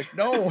objectively. It's like,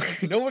 no,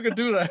 no one can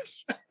do that.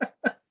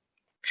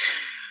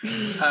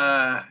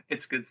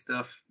 It's good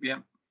stuff. Yeah.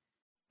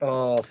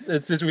 Oh,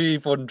 it's really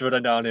fun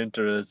drilling down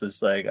into it. It's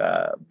just like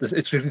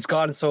it's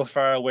gone so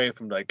far away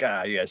from like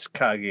yes,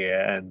 Kage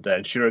and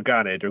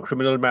Shirogane, they're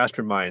criminal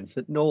masterminds.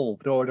 But no,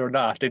 they're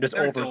not. They just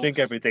overthink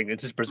everything.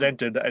 It's just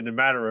presented in a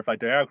matter of like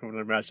they are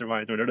criminal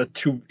masterminds when they're the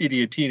 2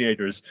 idiot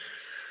teenagers.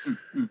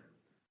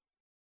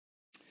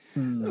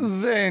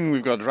 Then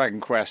we've got Dragon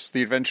Quest,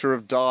 The Adventure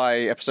of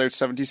Dai, Episode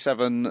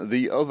 77,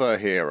 The Other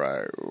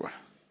Hero.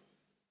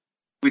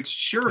 Which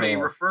surely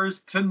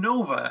refers to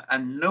Nova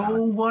and no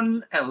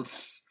one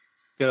else.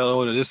 Get a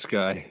load of this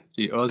guy,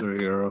 the other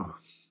hero.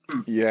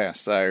 Yeah,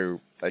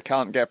 so they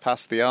can't get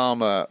past the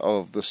armor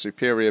of the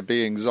superior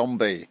being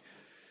zombie.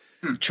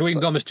 Chewing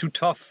gum is too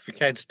tough. You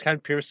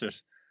can't pierce it.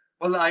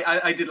 Well,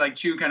 I did like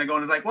Chew kind of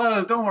going, it's like,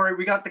 well, don't worry,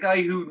 we got the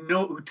guy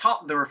who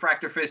taught the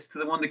refractor fist to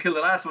the one that killed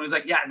the last one. He's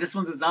like, yeah, this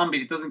one's a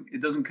zombie. It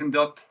doesn't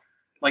conduct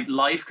like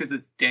life because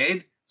it's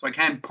dead, so I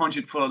can't punch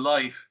it full of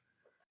life.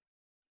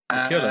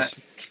 Kill it.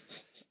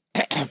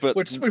 But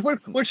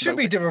which should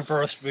be the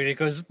reverse, really,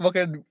 because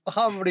fucking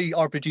how many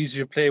RPGs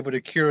you play with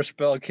a cure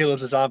spell kills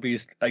the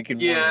zombies like in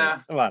one hit?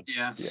 Come on.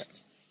 Yeah.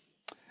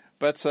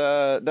 But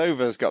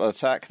Nova's got an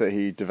attack that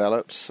he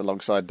developed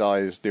alongside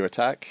Dai's new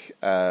attack.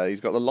 He's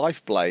got the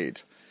Life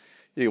Blade.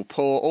 He'll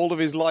pour all of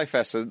his life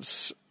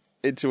essence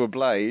into a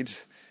blade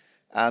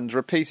and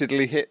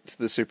repeatedly hit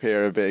the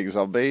superior being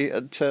zombie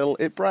until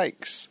it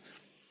breaks.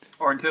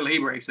 Or until he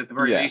breaks at the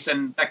very least.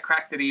 And that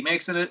crack that he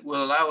makes in it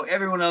will allow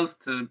everyone else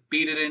to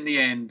beat it in the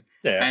end.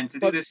 Yeah. And to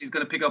do this, he's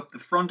going to pick up the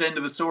front end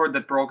of a sword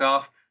that broke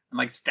off and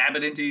like stab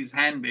it into his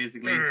hand,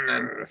 basically.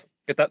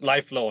 Get that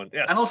life flowing.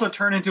 Yes. And also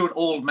turn into an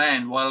old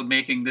man while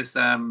making this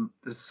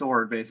this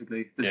sword,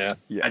 basically. This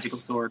magical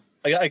sword.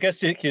 I guess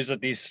he's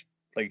at least,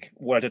 like,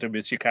 what I did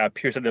is you kind of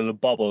pierce a little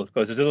bubble,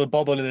 because there's a little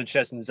bubble in the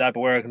chest, and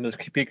Zabuera can just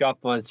pick up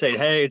and say,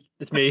 hey,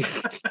 it's me.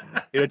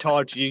 You're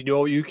taught, you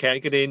know you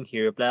can't get in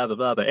here, blah, blah,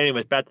 blah. But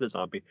anyways, back to the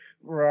zombie.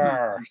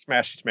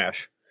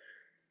 Smash.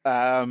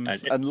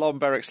 And Lon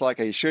Beric's like,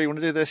 are you sure you want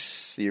to do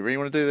this? You really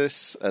want to do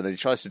this? And then he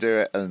tries to do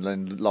it, and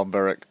then Lon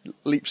Beric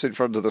leaps in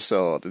front of the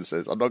sword and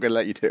says, I'm not going to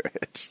let you do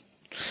it.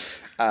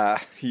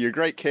 You're a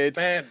great kid.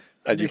 Man,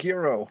 I'm a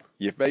hero.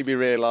 You've made me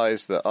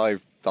realise that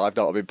I've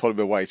not been pulling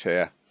my weight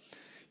here.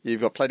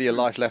 You've got plenty of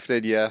life left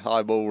in you.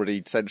 I'm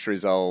already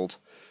centuries old.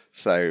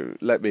 So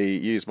let me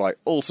use my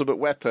ultimate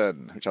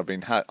weapon, which I've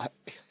been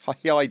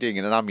hiding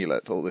in an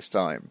amulet all this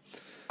time.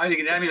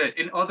 Hiding an amulet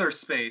in other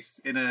space,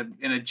 in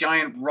a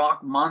giant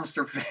rock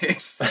monster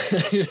face.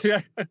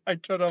 I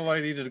don't know why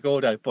I needed to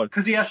go that, but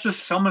because he has to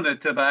summon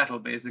it to battle,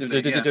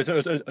 basically.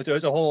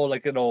 There's a whole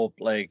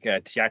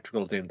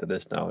theatrical theme to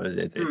this now.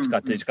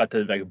 It's got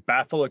to like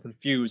baffle and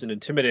confuse and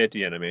intimidate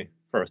the enemy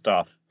first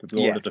off to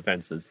blow the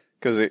defenses.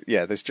 Because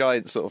this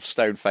giant sort of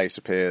stone face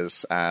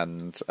appears,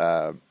 and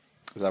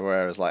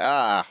Zabuera's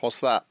like,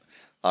 what's that?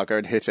 I'll go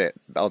and hit it.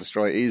 I'll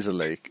destroy it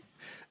easily.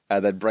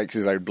 And then breaks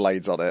his own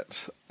blades on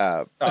it.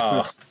 I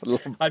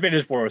mean,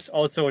 it's worse.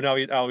 Also, now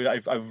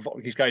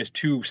he's got his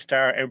 2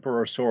 Star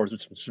Emperor swords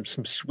with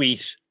some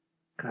sweet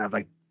kind of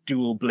like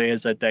dual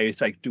blades that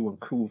he's like doing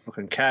cool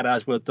fucking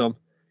katas with them.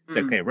 He's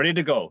like, okay, ready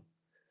to go.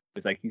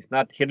 It's like he's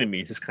not hitting me.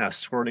 He's just kind of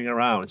swirling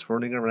around.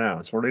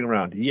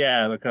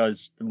 Yeah,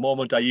 because the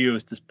moment I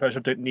use the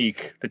special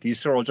technique that these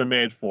swords are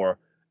made for,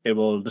 it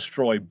will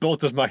destroy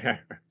both of my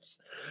arms.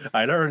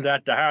 I learned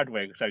that the hard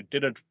way because I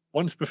did it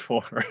once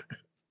before.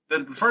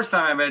 The first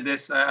time I read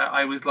this,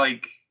 I was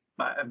like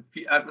a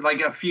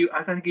few.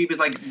 I think he was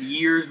like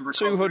years.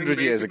 200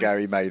 years ago,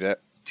 he made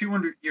it.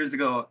 200 years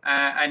ago,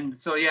 and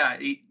so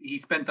he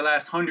spent the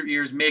last 100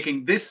 years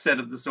making this set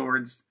of the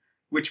swords,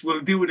 which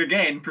will do it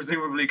again,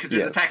 presumably, because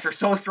his attacks are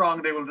so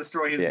strong they will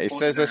destroy his. Yeah, he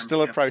says there's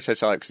still a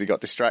prototype because he got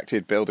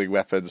distracted building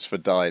weapons for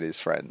Dai and his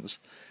friends.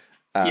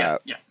 I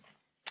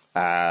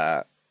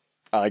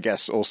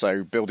guess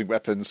also building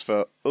weapons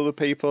for other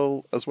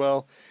people as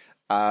well.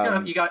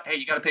 You got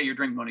to pay your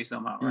drink money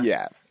somehow, right?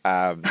 Yeah.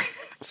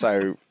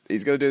 So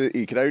he's going to do.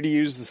 He can only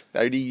use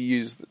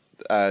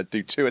do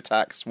 2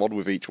 attacks, 1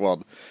 with each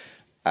one.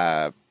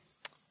 But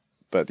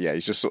yeah,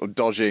 he's just sort of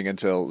dodging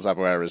until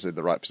Zabuera's in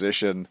the right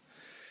position.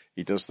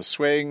 He does the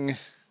swing.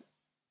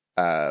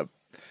 I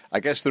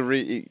guess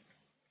I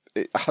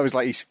was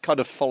like, he kind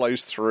of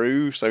follows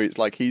through, so it's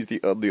like he's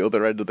on the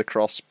other end of the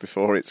cross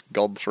before it's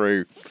gone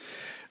through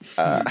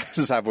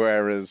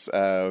Zabuera's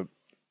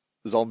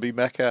zombie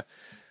mecha.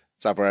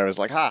 Zabuera's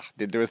like,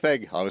 didn't do a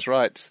thing. I was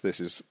right. This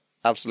is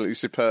absolutely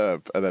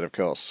superb. And then, of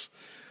course,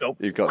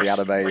 you've got the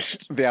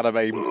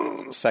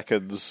anime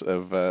seconds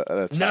of an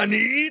attack.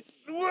 Nani?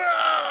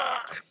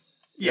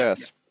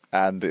 Yes.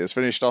 And it was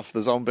finished off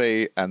the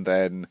zombie, and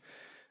then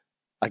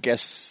I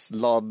guess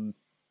Lon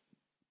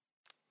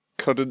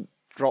couldn't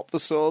drop the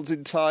swords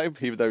in time,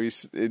 even though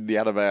he's in the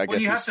anime. I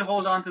guess you have to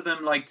hold on to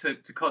them like to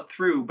cut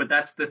through, but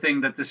that's the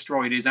thing that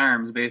destroyed his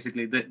arms,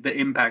 basically, the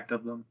impact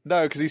of them.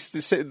 No, because he's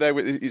sitting there.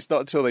 It's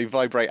not until they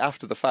vibrate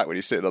after the fact when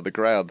he's sitting on the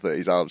ground that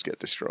his arms get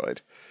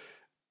destroyed.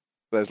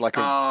 There's like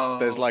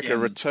a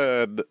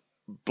return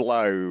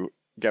blow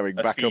going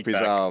back up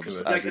his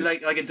arms, like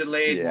a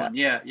delayed one.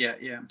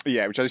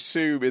 Yeah. Which I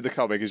assume in the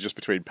comic is just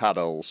between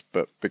panels,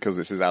 but because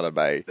this is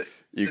anime,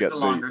 you get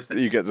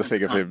the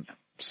thing of him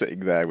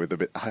sitting there with a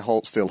bit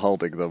still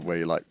holding them, where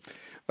you're like,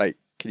 mate,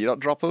 can you not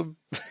drop them?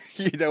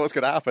 You know what's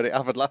going to happen. It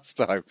happened last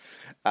time.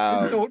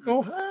 I don't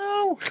know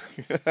how.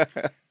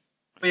 But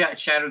yeah, it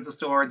shatters the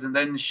swords and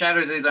then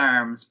shatters his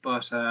arms.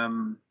 But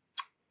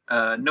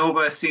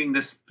Nova, seeing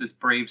this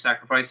brave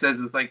sacrifice, says,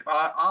 "It's like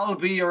I'll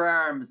be your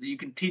arms. You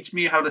can teach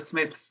me how to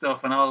smith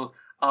stuff, and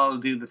I'll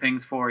do the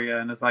things for you."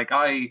 And it's like,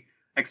 "I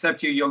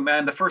accept you, young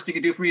man. The first thing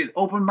you do for me is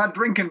open my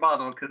drinking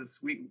bottle, because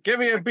give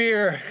me a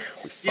beer."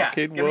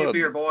 Give me a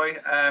beer, boy.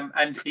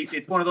 And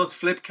it's one of those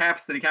flip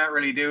caps that he can't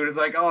really do. It's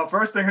like, "Oh,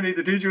 first thing I need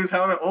to teach you is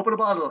how to open a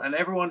bottle," and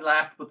everyone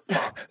laughed but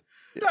stopped.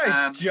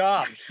 Nice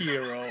job,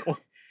 hero.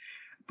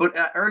 But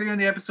earlier in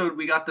the episode,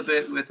 we got the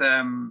bit with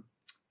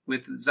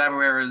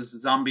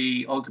Zabuera's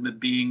zombie ultimate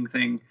being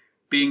thing,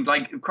 being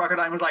like,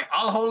 Crocodile was like,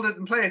 "I'll hold it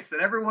in place,"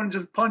 and everyone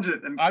just punch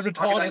it. And I'm the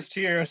tallest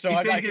here, so he's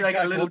I basically like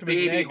a little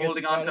baby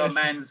holding onto a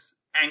man's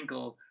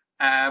ankle.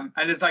 And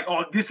it's like,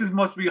 "Oh,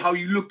 must be how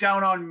you look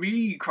down on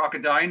me,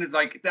 Crocodile." It's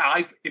like,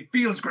 it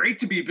feels great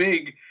to be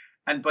big.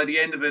 And by the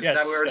end of it,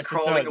 Zabuera's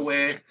crawling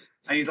away.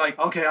 And he's like,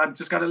 "Okay, I've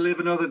just got to live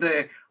another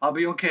day. I'll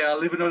be okay. I'll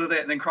live another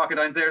day." And then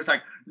Crocodile's there. It's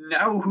like,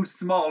 "Now who's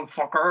small,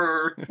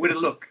 fucker?" With a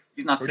look.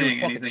 He's not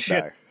saying anything.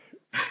 Shit.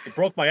 It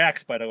broke my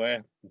axe, by the way.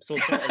 I'm so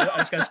sorry.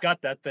 I just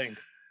got that thing.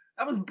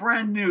 That was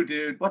brand new,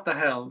 dude. What the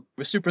hell?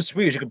 It was super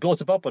sweet. You could blow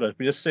stuff up with it.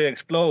 We just say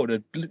explode.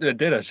 It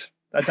did it.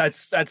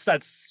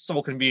 That's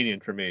so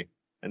convenient for me.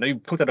 And you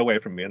put that away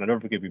from me, and I never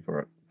forgive you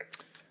for it.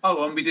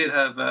 Oh, and we did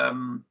have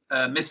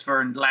Miss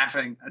Vern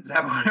laughing at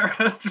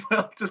Zabuera as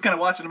well. Just kind of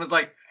watching him. Was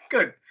like,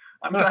 good.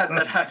 I'm glad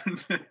that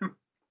happened.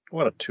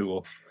 What a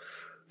tool.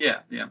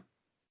 Yeah.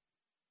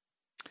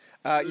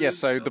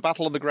 So the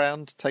battle on the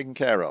ground taken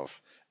care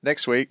of.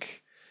 Next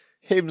week,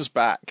 Him's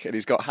back, and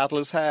he's got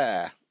Hadler's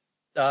hair.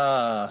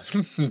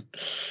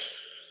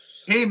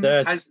 Him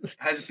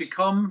has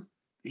become...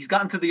 He's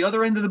gotten to the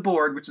other end of the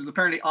board, which is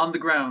apparently on the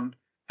ground,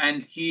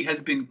 and he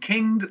has been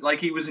kinged like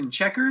he was in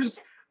checkers,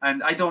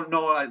 and I don't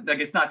know, like,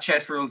 it's not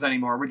chess rules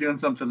anymore. We're doing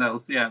something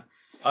else, yeah.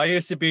 I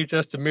used to be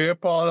just a mere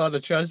pawn on the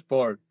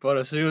chessboard, but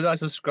as soon as I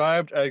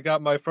subscribed, I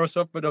got my first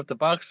upgrade of the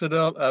box and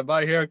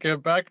my hair came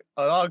back,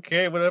 and all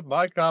came with it,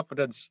 my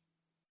confidence.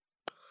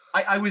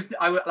 I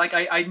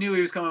knew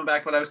he was coming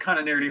back, but I was kind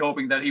of nearly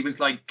hoping that he was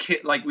like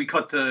we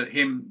cut to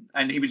him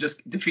and he was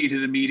just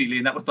defeated immediately,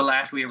 and that was the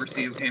last we ever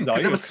see of him.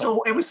 Because it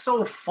was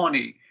so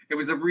funny. It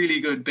was a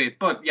really good bit,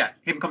 but yeah,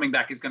 him coming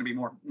back is going to be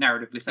more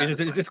narratively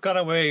satisfying. It's gone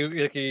away.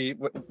 Like he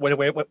went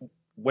away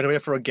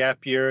for a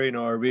gap year,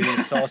 or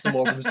really saw some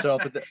more of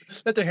himself.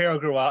 Let the hair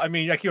grow out. I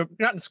mean, like you're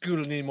not in school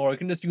anymore. You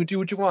can do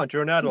what you want.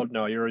 You're an adult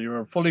now.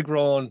 You're a fully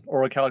grown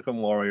Orichalcum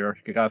warrior.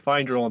 You gotta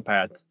find your own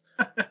path.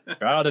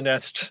 You're out of the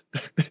nest.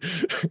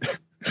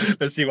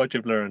 Let's see what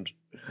you've learned.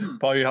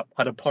 Probably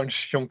had to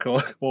punch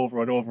Junko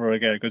over and over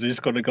again because he's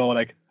just going to go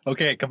like,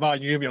 "Okay, come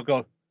on, you give me a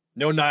go.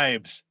 No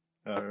knives.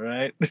 All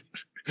right."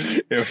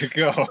 Here we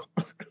go.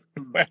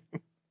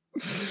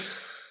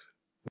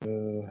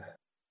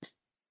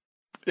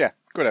 Yeah,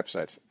 good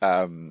episode.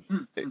 I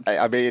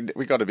mean,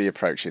 we got to be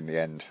approaching the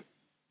end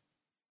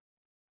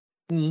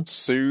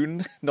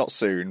soon. Not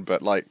soon,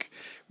 but like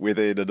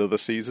within another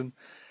season.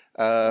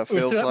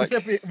 Feels like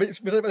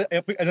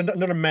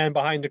another man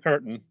behind the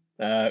curtain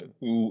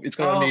who is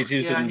going to need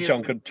his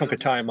chunk of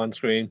time on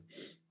screen.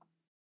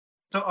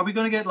 So, are we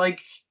going to get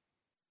like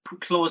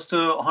close to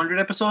 100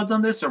 episodes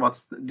on this, or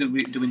do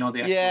we know the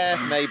actual?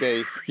 Yeah,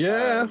 maybe.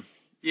 Yeah.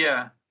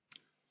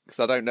 Because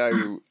I don't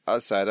know. I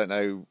don't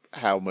know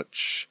how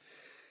much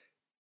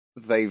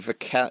they've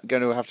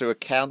going to have to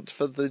account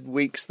for the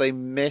weeks they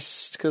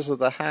missed because of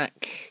the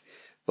hack,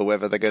 or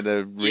whether they're going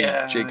to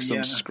rejig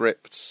some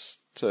scripts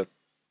to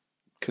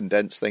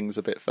condense things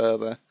a bit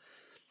further.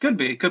 Could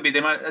be.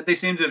 They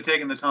seem to have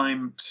taken the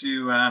time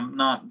to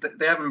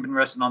they haven't been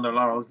resting on their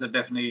laurels. They've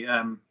definitely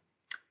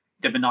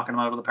they've been knocking them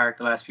out of the park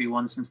the last few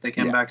ones since they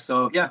came back.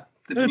 So yeah,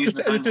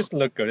 it just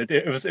looked good.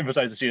 It was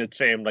nice to see the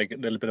same like a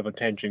little bit of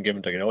attention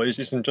given to it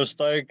isn't just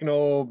like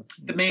the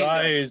main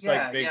guys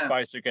like big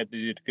fights to get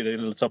a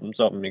little something.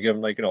 You give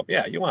them like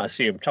you want to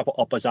see him chop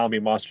up a zombie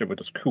monster with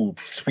this cool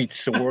sweet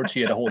sword he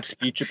had a whole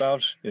speech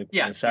about in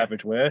a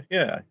savage way.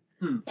 Yeah,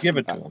 give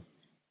it to him.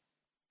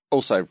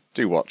 Also,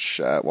 do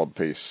watch One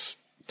Piece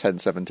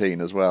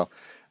 1017 as well,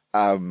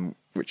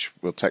 which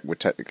would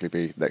technically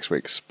be next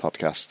week's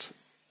podcast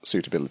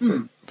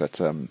suitability.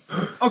 But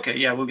okay,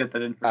 yeah, we'll get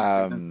that in.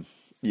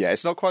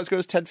 It's not quite as good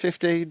as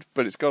 1015,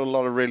 but it's got a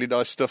lot of really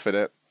nice stuff in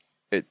it.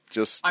 It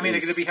just. I mean,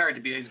 it's going to be hard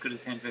to be as good as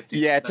 1015.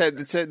 Yeah,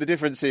 the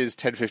difference is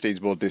 1015 is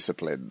more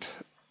disciplined.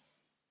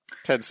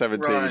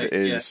 1017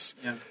 is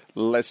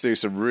let's do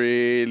some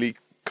really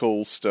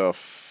cool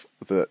stuff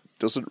that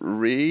doesn't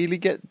really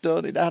get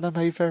done in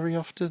anime very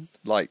often,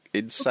 like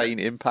insane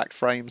impact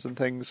frames and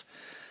things.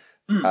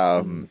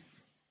 Yeah,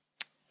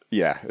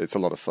 it's a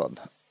lot of fun.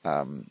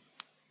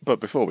 But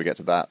before we get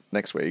to that,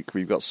 next week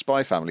we've got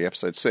Spy Family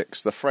episode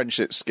 6, The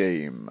Friendship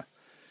Scheme.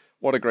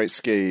 What a great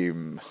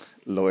scheme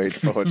Lloyd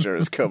Forger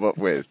has come up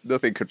with.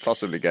 Nothing could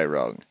possibly go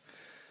wrong.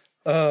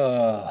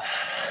 I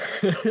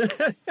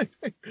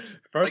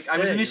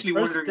was initially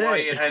wondering why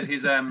it had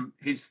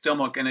his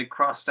stomach and it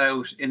crossed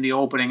out in the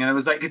opening, and I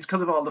was like, it's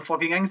because of all the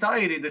fucking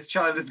anxiety this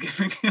child is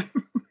giving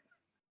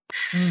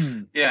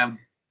him. Yeah.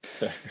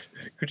 So,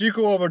 could you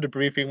go over the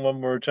briefing one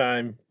more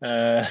time,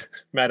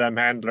 Madam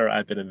Handler?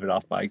 I've been a bit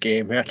off my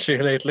game actually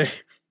lately.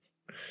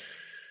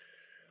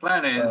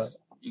 Plan is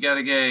you got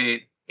to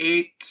get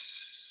 8.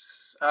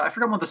 I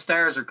forgot what the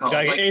stars are called.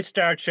 You got 8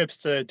 star chips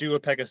to do a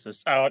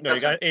Pegasus. Oh no, you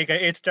got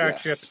 8 star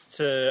chips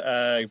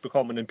to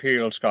become an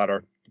Imperial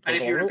Scholar. And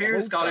if you're an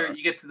Imperial Scholar,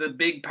 you get to the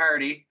big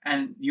party,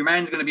 and your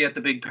man's going to be at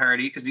the big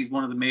party because he's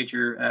one of the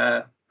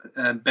major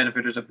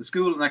benefiters of the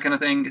school and that kind of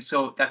thing.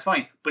 So that's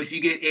fine. But if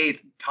you get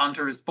 8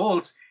 Tantarus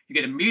bolts, you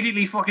get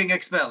immediately fucking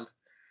expelled.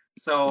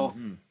 So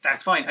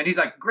that's fine. And he's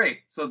like, great.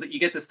 So that you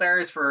get the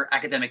stars for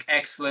academic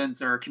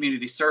excellence or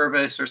community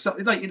service or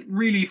something like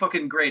really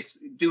fucking great,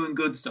 doing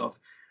good stuff.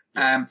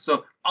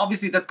 So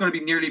obviously that's going to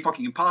be nearly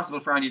fucking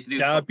impossible for Anya to do.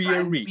 That'll be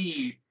a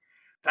reach.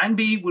 Plan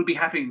B will be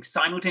happening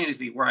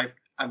simultaneously, where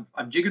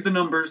I've jiggered the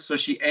numbers so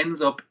she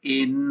ends up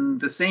in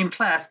the same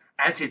class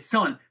as his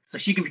son, so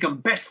she can become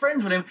best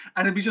friends with him,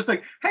 and it'd be just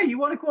like, hey, you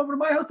want to come over to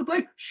my house to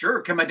play?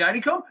 Sure. Can my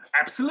daddy come?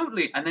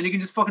 Absolutely. And then you can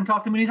just fucking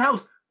talk to him in his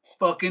house.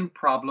 Fucking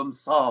problem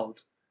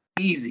solved.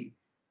 Easy.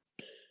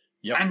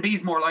 Yep. And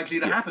B's more likely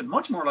to happen,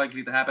 much more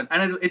likely to happen.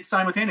 And it's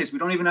simultaneous. We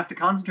don't even have to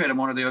concentrate on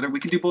one or the other. We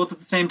can do both at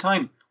the same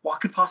time. What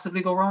could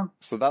possibly go wrong?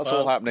 So that's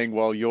all happening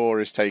while Yor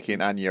is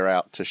taking Anya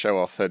out to show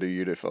off her new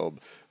uniform.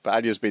 But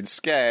Anya's been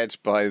scared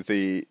by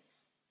the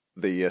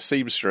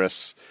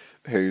seamstress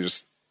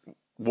who's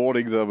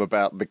warning them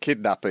about the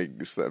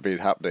kidnappings that have been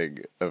happening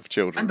of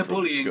children and the from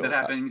bullying school. that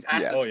happens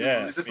at the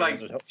school. It's just like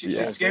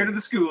she's scared of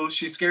the school.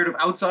 She's scared of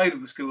outside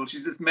of the school.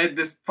 She's just made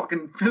this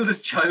fucking fill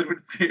this child with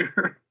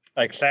fear.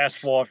 Like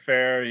class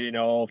warfare,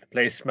 the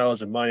place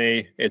smells of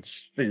money. It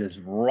is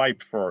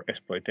ripe for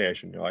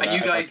exploitation. And you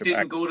guys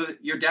didn't go to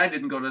your dad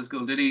didn't go to the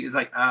school, did he? He's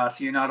like,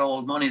 so you're not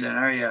old money then,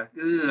 are you?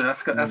 Ugh,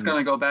 that's going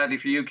to go badly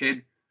for you,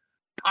 kid.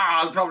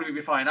 I'll probably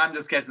be fine. I'm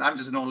just guessing. I'm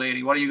just an old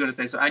lady. What are you going to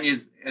say? So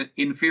Anya's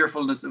in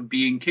fearfulness of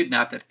being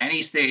kidnapped at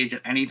any stage,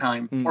 at any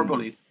time, or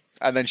bullied.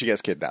 And then she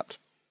gets kidnapped.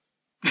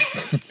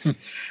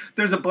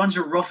 There's a bunch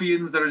of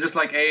ruffians that are just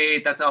like, hey,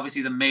 that's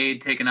obviously the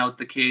maid taking out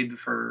the kid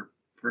for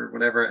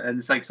whatever. And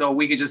it's like, so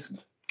we could just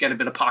get a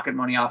bit of pocket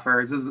money off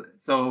her.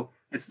 So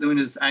as soon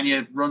as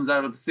Anya runs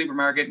out of the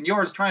supermarket, and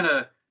Yor's trying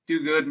to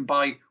do good and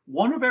buy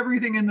one of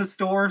everything in the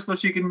store so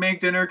she can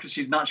make dinner because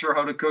she's not sure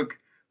how to cook.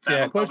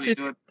 Yeah, of course,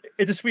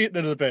 it's a sweet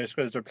little bit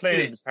because they're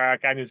playing in the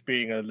park and it's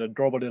being a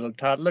adorable little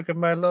tot. Look at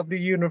my lovely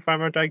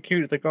uniform, aren't I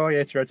cute? It's like, oh,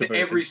 yes, you're to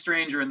every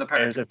stranger in the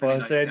park. It's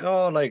nice, saying,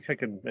 oh, like, I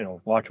can,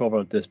 watch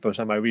over this, but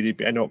am I really,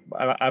 I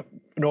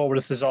know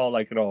this is all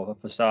like, a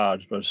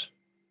facade, but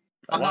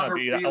I want to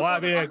be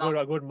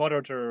a good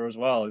mother to her as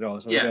well,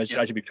 so I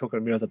should be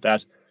taking meals at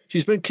that.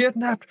 She's been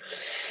kidnapped.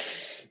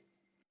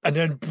 And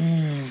then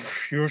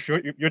you're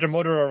the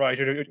mother, all right?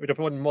 You're the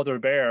one mother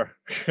bear.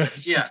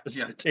 Yeah.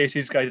 Takes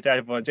these guys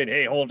down and saying,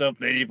 "Hey, hold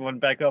up, lady, one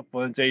back up,"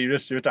 and say you're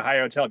just to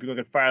hire help. You're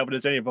gonna get fired with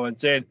this anymore, and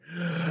saying,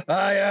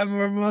 "I am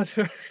her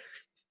mother."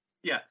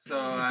 Yeah. So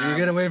you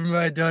get away from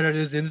my daughter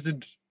this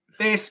instant.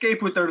 They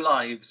escape with their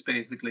lives,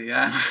 basically,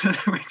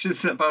 which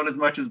is about as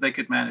much as they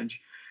could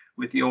manage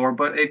with Yor.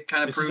 But it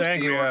kind of proves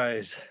angry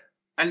eyes.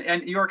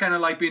 And you're kind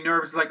of like being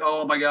nervous, like,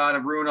 oh my God,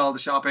 I've ruined all the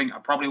shopping. I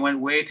probably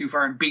went way too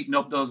far and beaten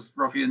up those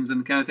ruffians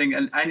and kind of thing.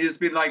 And you just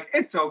be like,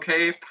 it's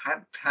okay,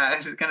 pat,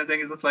 kind of thing.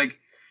 It's just like,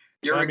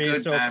 you're a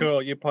good so man.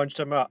 Cool. You punched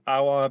him up.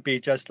 I want to be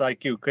just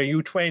like you. Can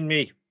you train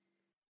me?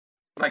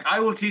 Like,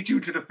 I will teach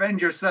you to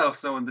defend yourself.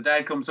 So when the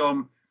dad comes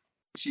home,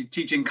 she's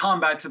teaching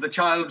combat to the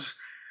child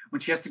when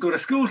she has to go to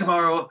school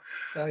tomorrow.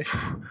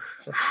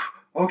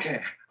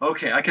 Okay,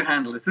 I can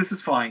handle this. This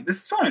is fine.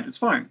 It's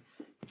fine.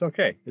 It's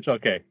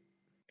okay.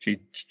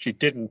 She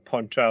didn't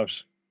punch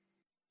out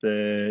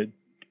that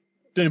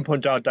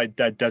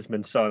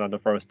Desmond's son on the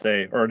first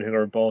day, earning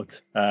her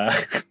both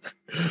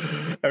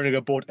earning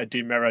a both a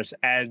demerit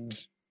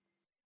and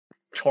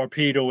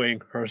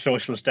torpedoing her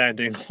social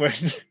standing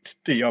with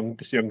the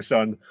young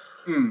son.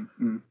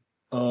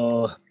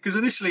 Because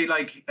initially,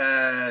 like,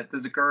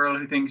 there's a girl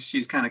who thinks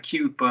she's kind of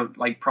cute, but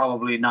like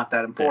probably not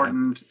that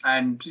important,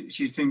 and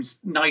she seems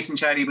nice and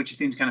chatty, but she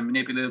seems kind of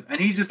manipulative. And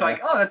he's just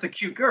like, "Oh, that's a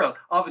cute girl.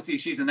 Obviously,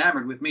 she's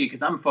enamored with me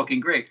because I'm fucking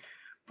great."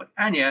 But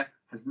Anya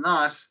has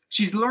not.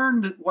 She's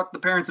learned what the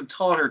parents have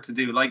taught her to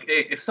do. Like,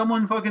 hey, if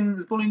someone fucking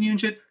is bullying you and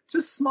shit,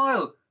 just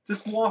smile,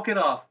 just walk it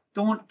off.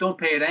 Don't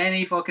pay it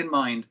any fucking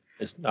mind.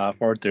 It's not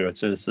worth it.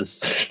 So it's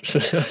just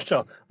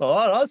so.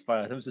 Oh, that's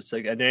fine. It was just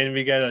like, and then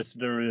we get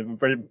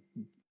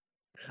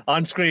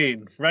on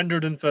screen,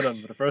 rendered in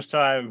film for the first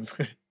time.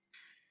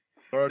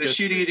 The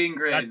shit-eating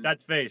grin.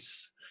 That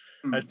face.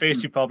 That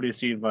face you've probably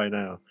seen by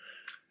now.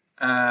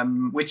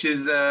 Which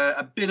is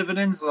a bit of an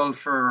insult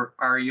for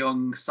our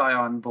young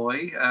scion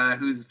boy,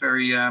 who's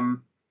very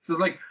so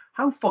like,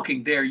 how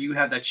fucking dare you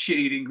have that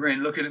shit-eating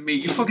grin looking at me?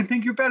 You fucking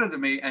think you're better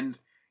than me? And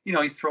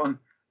he's throwing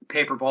a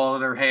paper ball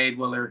at her head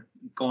while they're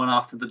going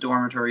off to the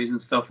dormitories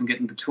and stuff and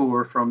getting the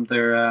tour from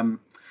their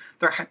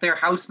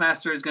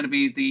housemaster is going to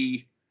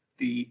be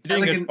the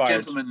elegant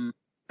gentleman.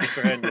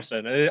 Mr.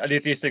 Henderson. At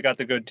least they got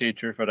the good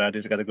teacher for that.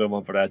 He's got a good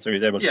one for that, so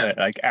he's able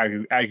to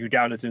argue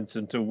down his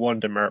instant to one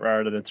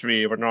rather than three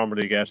he would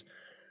normally get.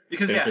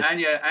 Because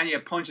Anya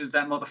punches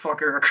that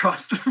motherfucker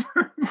across the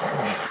room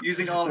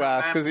using all. Well,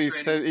 it's because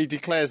he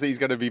declares that he's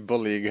going to be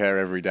bullying her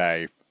every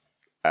day,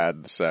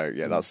 and so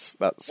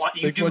that's what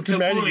you do to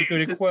bullies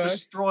is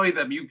destroy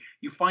them. You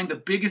find the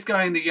biggest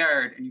guy in the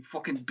yard and you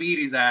fucking beat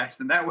his ass,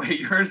 and that way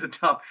you're at the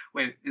top.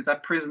 Wait, is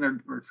that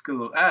prison or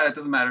school? It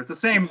doesn't matter. It's the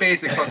same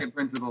basic fucking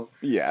principle.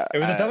 Yeah,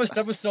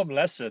 that was some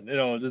lesson.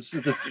 This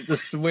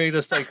the way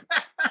this like.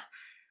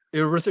 It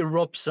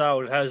erupts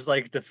out, has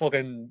like the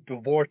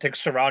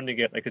vortex surrounding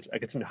it, like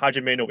it's in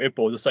Hajime no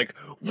Ippo, just like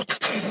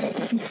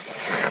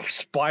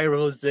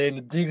spirals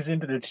in, digs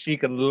into the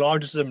cheek, and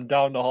launches him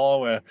down the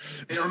hallway.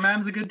 Her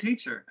mom's a good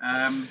teacher.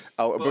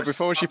 But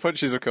before she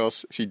punches, of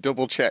course, she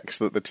double checks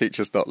that the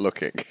teacher's not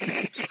looking.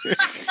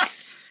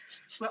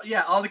 So,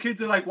 yeah, all the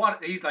kids are like,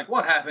 "What?" He's like,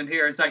 "What happened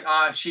here?" It's like,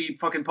 she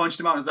fucking punched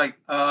him out. It's like,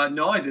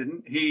 no, I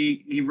didn't.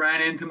 He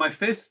ran into my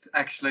fist,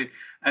 actually.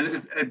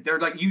 And they're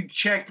like, "You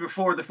checked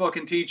before the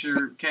fucking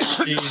teacher came."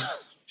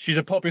 She's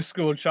a public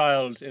school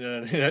child in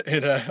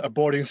a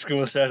boarding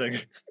school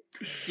setting.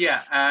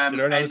 Yeah, she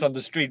learned this on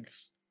the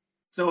streets.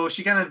 So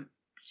she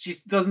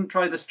doesn't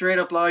try the straight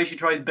up lie. She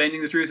tries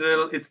bending the truth a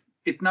little. It's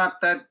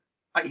not that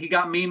he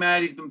got me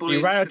mad. He's been bullied.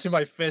 He ran out to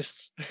my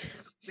fist.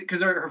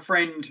 Because her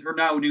friend, her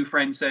now new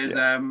friend, says,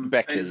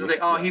 Becky, it's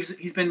like,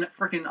 he's been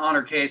freaking on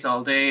her case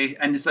all day,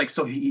 and it's like,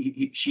 so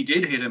she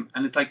did hit him,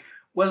 and it's like,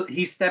 well,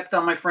 he stepped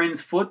on my friend's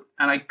foot,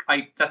 and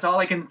I that's all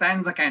I can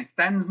stand. I can't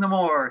stand no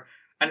more,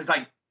 and it's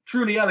like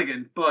truly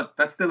elegant, but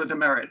that's still a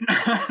demerit.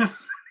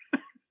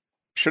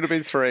 Should have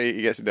been 3.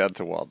 He gets it down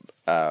to 1.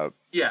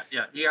 Yeah,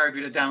 he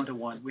argued it down to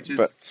 1, which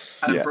is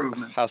an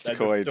improvement. Has to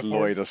call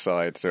Lloyd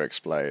aside to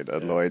explain,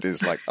 and Lloyd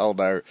is like, "Oh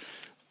no,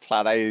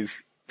 Plan A's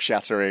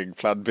shattering,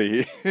 Plan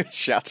B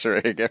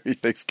shattering,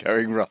 everything's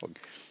going wrong.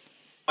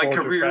 My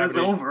career is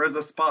over as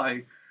a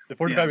spy." The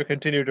 45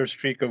 continued their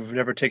streak of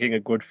never taking a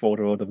good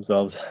photo of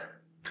themselves.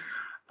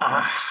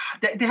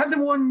 They have the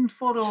one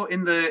photo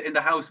in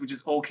the house which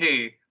is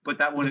okay, but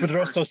that one is. But they're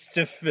also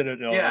stiff in it,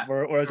 Yeah.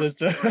 Whereas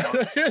it's in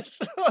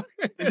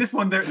this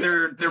one,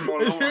 they're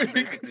more alone,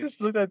 basically.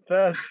 Just look at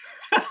that.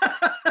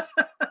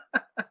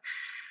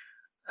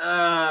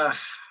 Well,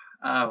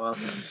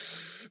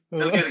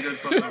 they'll get a good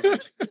photo of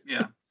it.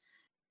 Yeah.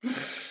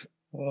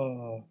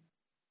 Oh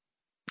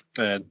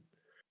man.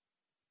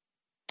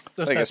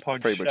 I think that's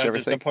pretty much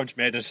everything. The punch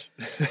made it.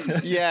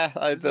 Yeah,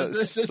 the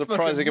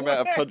surprising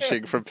amount of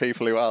punching from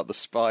people who aren't the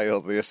spy or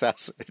the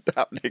assassin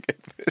happening in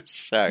this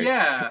show.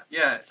 Yeah,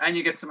 and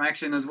you get some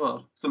action as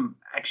well. Some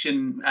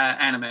action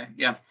anime,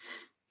 yeah.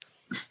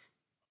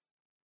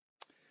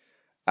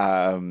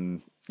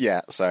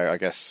 So I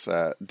guess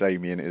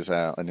Damien is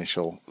our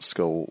initial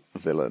school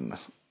villain.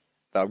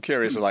 I'm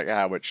curious like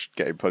how much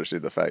getting punched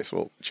in the face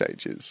will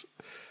change his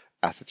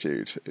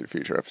attitude in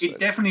future episodes. It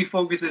definitely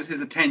focuses his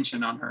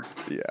attention on her.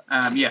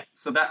 Yeah.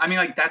 So that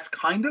that's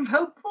kind of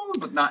helpful,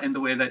 but not in the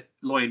way that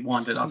Lloyd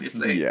wanted,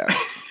 obviously. Yeah.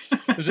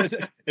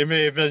 It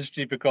may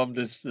eventually become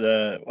this.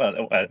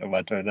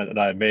 And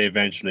I may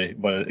eventually,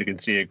 but you can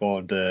see it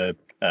going to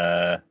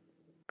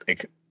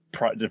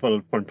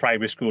from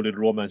primary school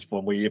little romance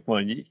film when you're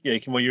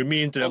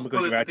mean to them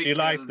because you actually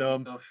like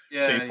them.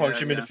 Yeah, so you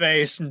punch him in the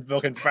face and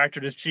fucking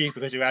fracture his cheek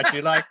because you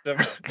actually like them.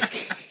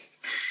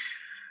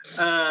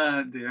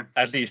 Dear.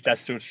 At least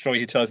that's the story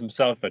he tells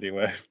himself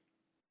anyway.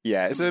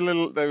 Yeah, it's a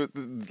little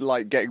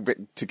like getting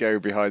to go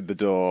behind the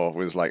door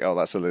was like, oh,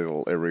 that's a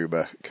little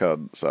Iruma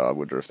cunt. So I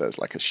wonder if there's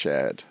like a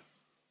shared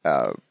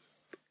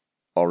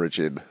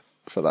origin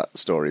for that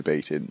story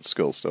beat in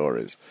school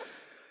stories.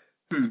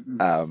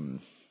 Mm-hmm.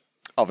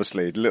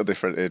 Obviously, a little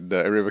different in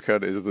Iruma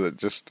Cunt is that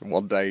just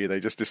one day they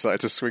just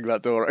decide to swing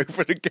that door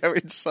open and go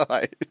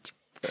inside.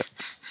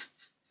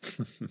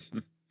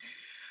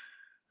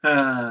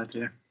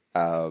 Dear.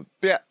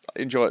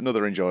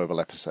 Another enjoyable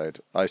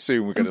episode. I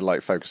assume we're going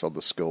to focus on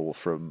the school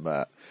for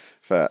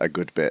a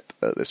good bit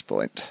at this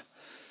point.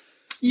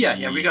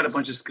 Yeah, we got a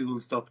bunch of school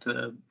stuff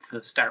to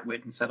start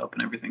with and set up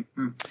and everything.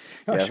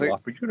 I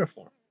think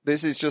uniform.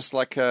 This is just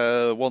like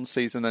one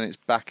season, then it's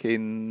back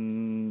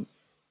in.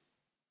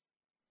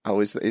 Oh,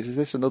 is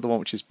this another one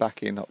which is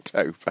back in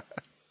October?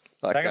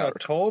 Back in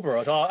October,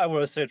 I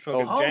would have said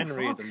fucking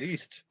January at the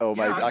least. Oh,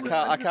 maybe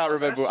I can't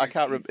remember. I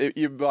can't remember.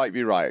 You might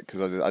be right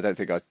because I don't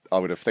think I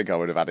would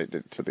have added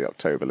it to the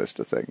October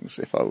list of things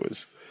if I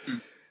was.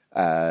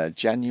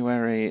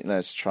 January.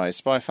 Let's try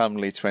Spy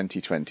Family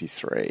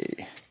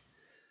 2023.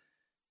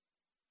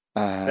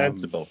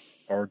 Sensible,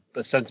 or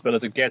as sensible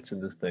as it gets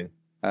in this thing.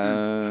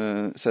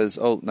 It says,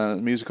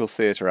 musical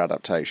theatre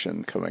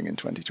adaptation coming in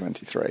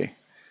 2023.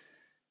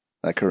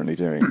 They're currently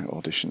doing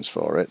auditions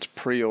for it.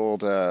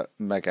 Pre-order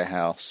Mega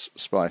House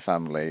Spy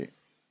Family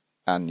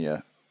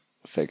Anya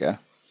figure.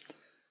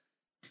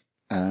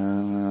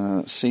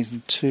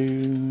 Season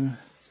 2.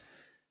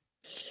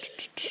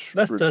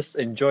 Let's just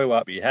enjoy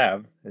what we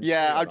have.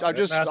 Yeah, I'm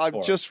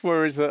just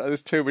worried that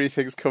there's too many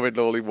things coming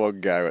all in one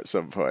go at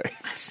some point.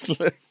 It's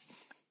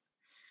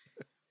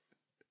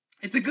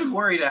a good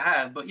worry to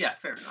have, but yeah,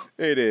 fair enough.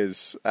 It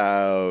is.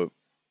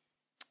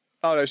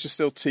 Oh, no, it's just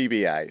still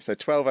TBA. So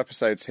 12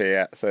 episodes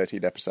here,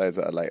 13 episodes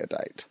at a later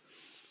date.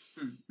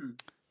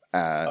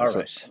 All so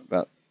right.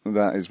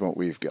 that is what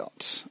we've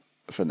got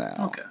for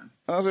now. Okay.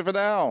 That's it for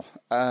now.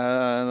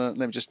 Let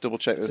me just double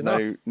check there's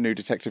no new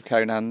Detective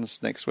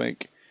Conans next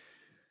week.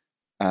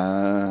 What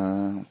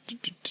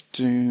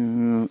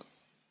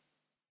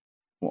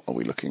are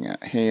we looking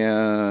at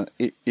here?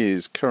 It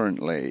is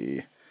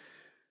currently...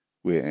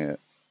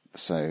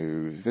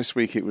 So this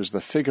week it was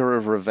The Figure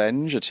of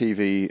Revenge, a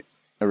TV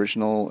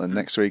original, and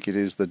next week it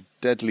is The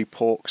Deadly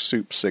Pork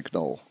Soup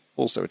Signal,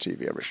 also a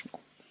TV original.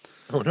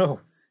 Oh, no.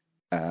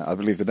 I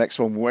believe the next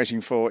one we're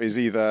waiting for is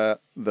either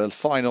the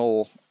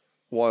final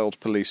Wild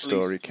Police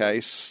Story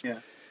case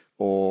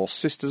or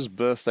Sister's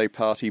Birthday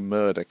Party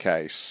Murder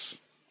case,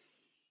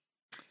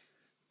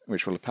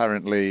 which will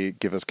apparently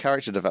give us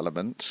character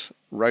development,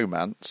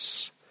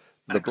 romance,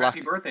 the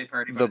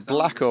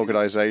Black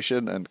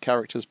Organisation, and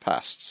characters'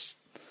 pasts.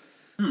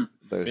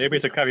 Maybe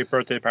it's a crappy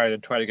birthday party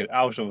to try to get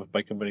out of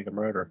by committing a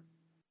murder.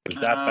 It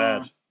was that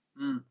bad.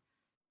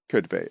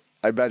 Could be.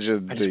 I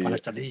just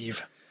wanted to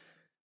leave.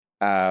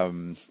 I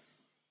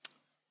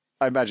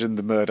imagine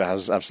the murder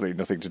has absolutely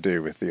nothing to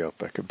do with the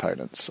other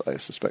components. I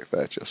suspect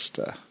they're just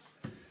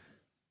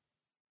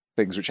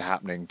things which are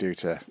happening due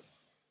to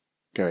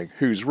going,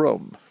 who's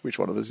rum? Which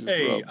one of us is rum?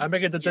 Hey, I'm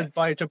making the dead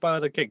body to buy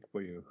the cake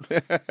for you.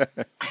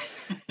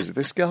 Is it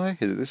this guy?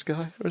 Is it this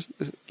guy? Or is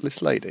it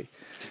this lady?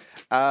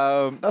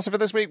 That's it for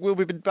this week. We'll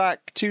be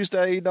back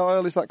Tuesday,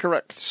 Niall. Is that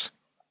correct?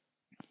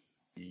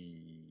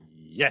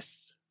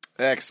 Yes.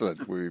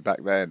 Excellent. We'll be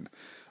back then.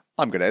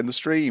 I'm going to end the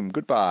stream.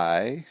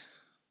 Goodbye.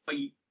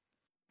 Bye.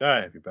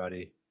 Bye,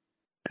 everybody.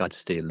 Got to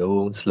stay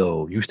low and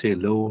slow. You stay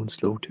low and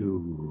slow,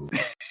 too.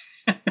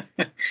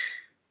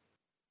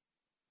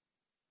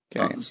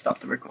 Okay. Stop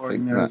the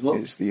recording there as well.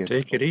 Is the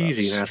Take it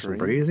easy, nice and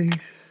breezy.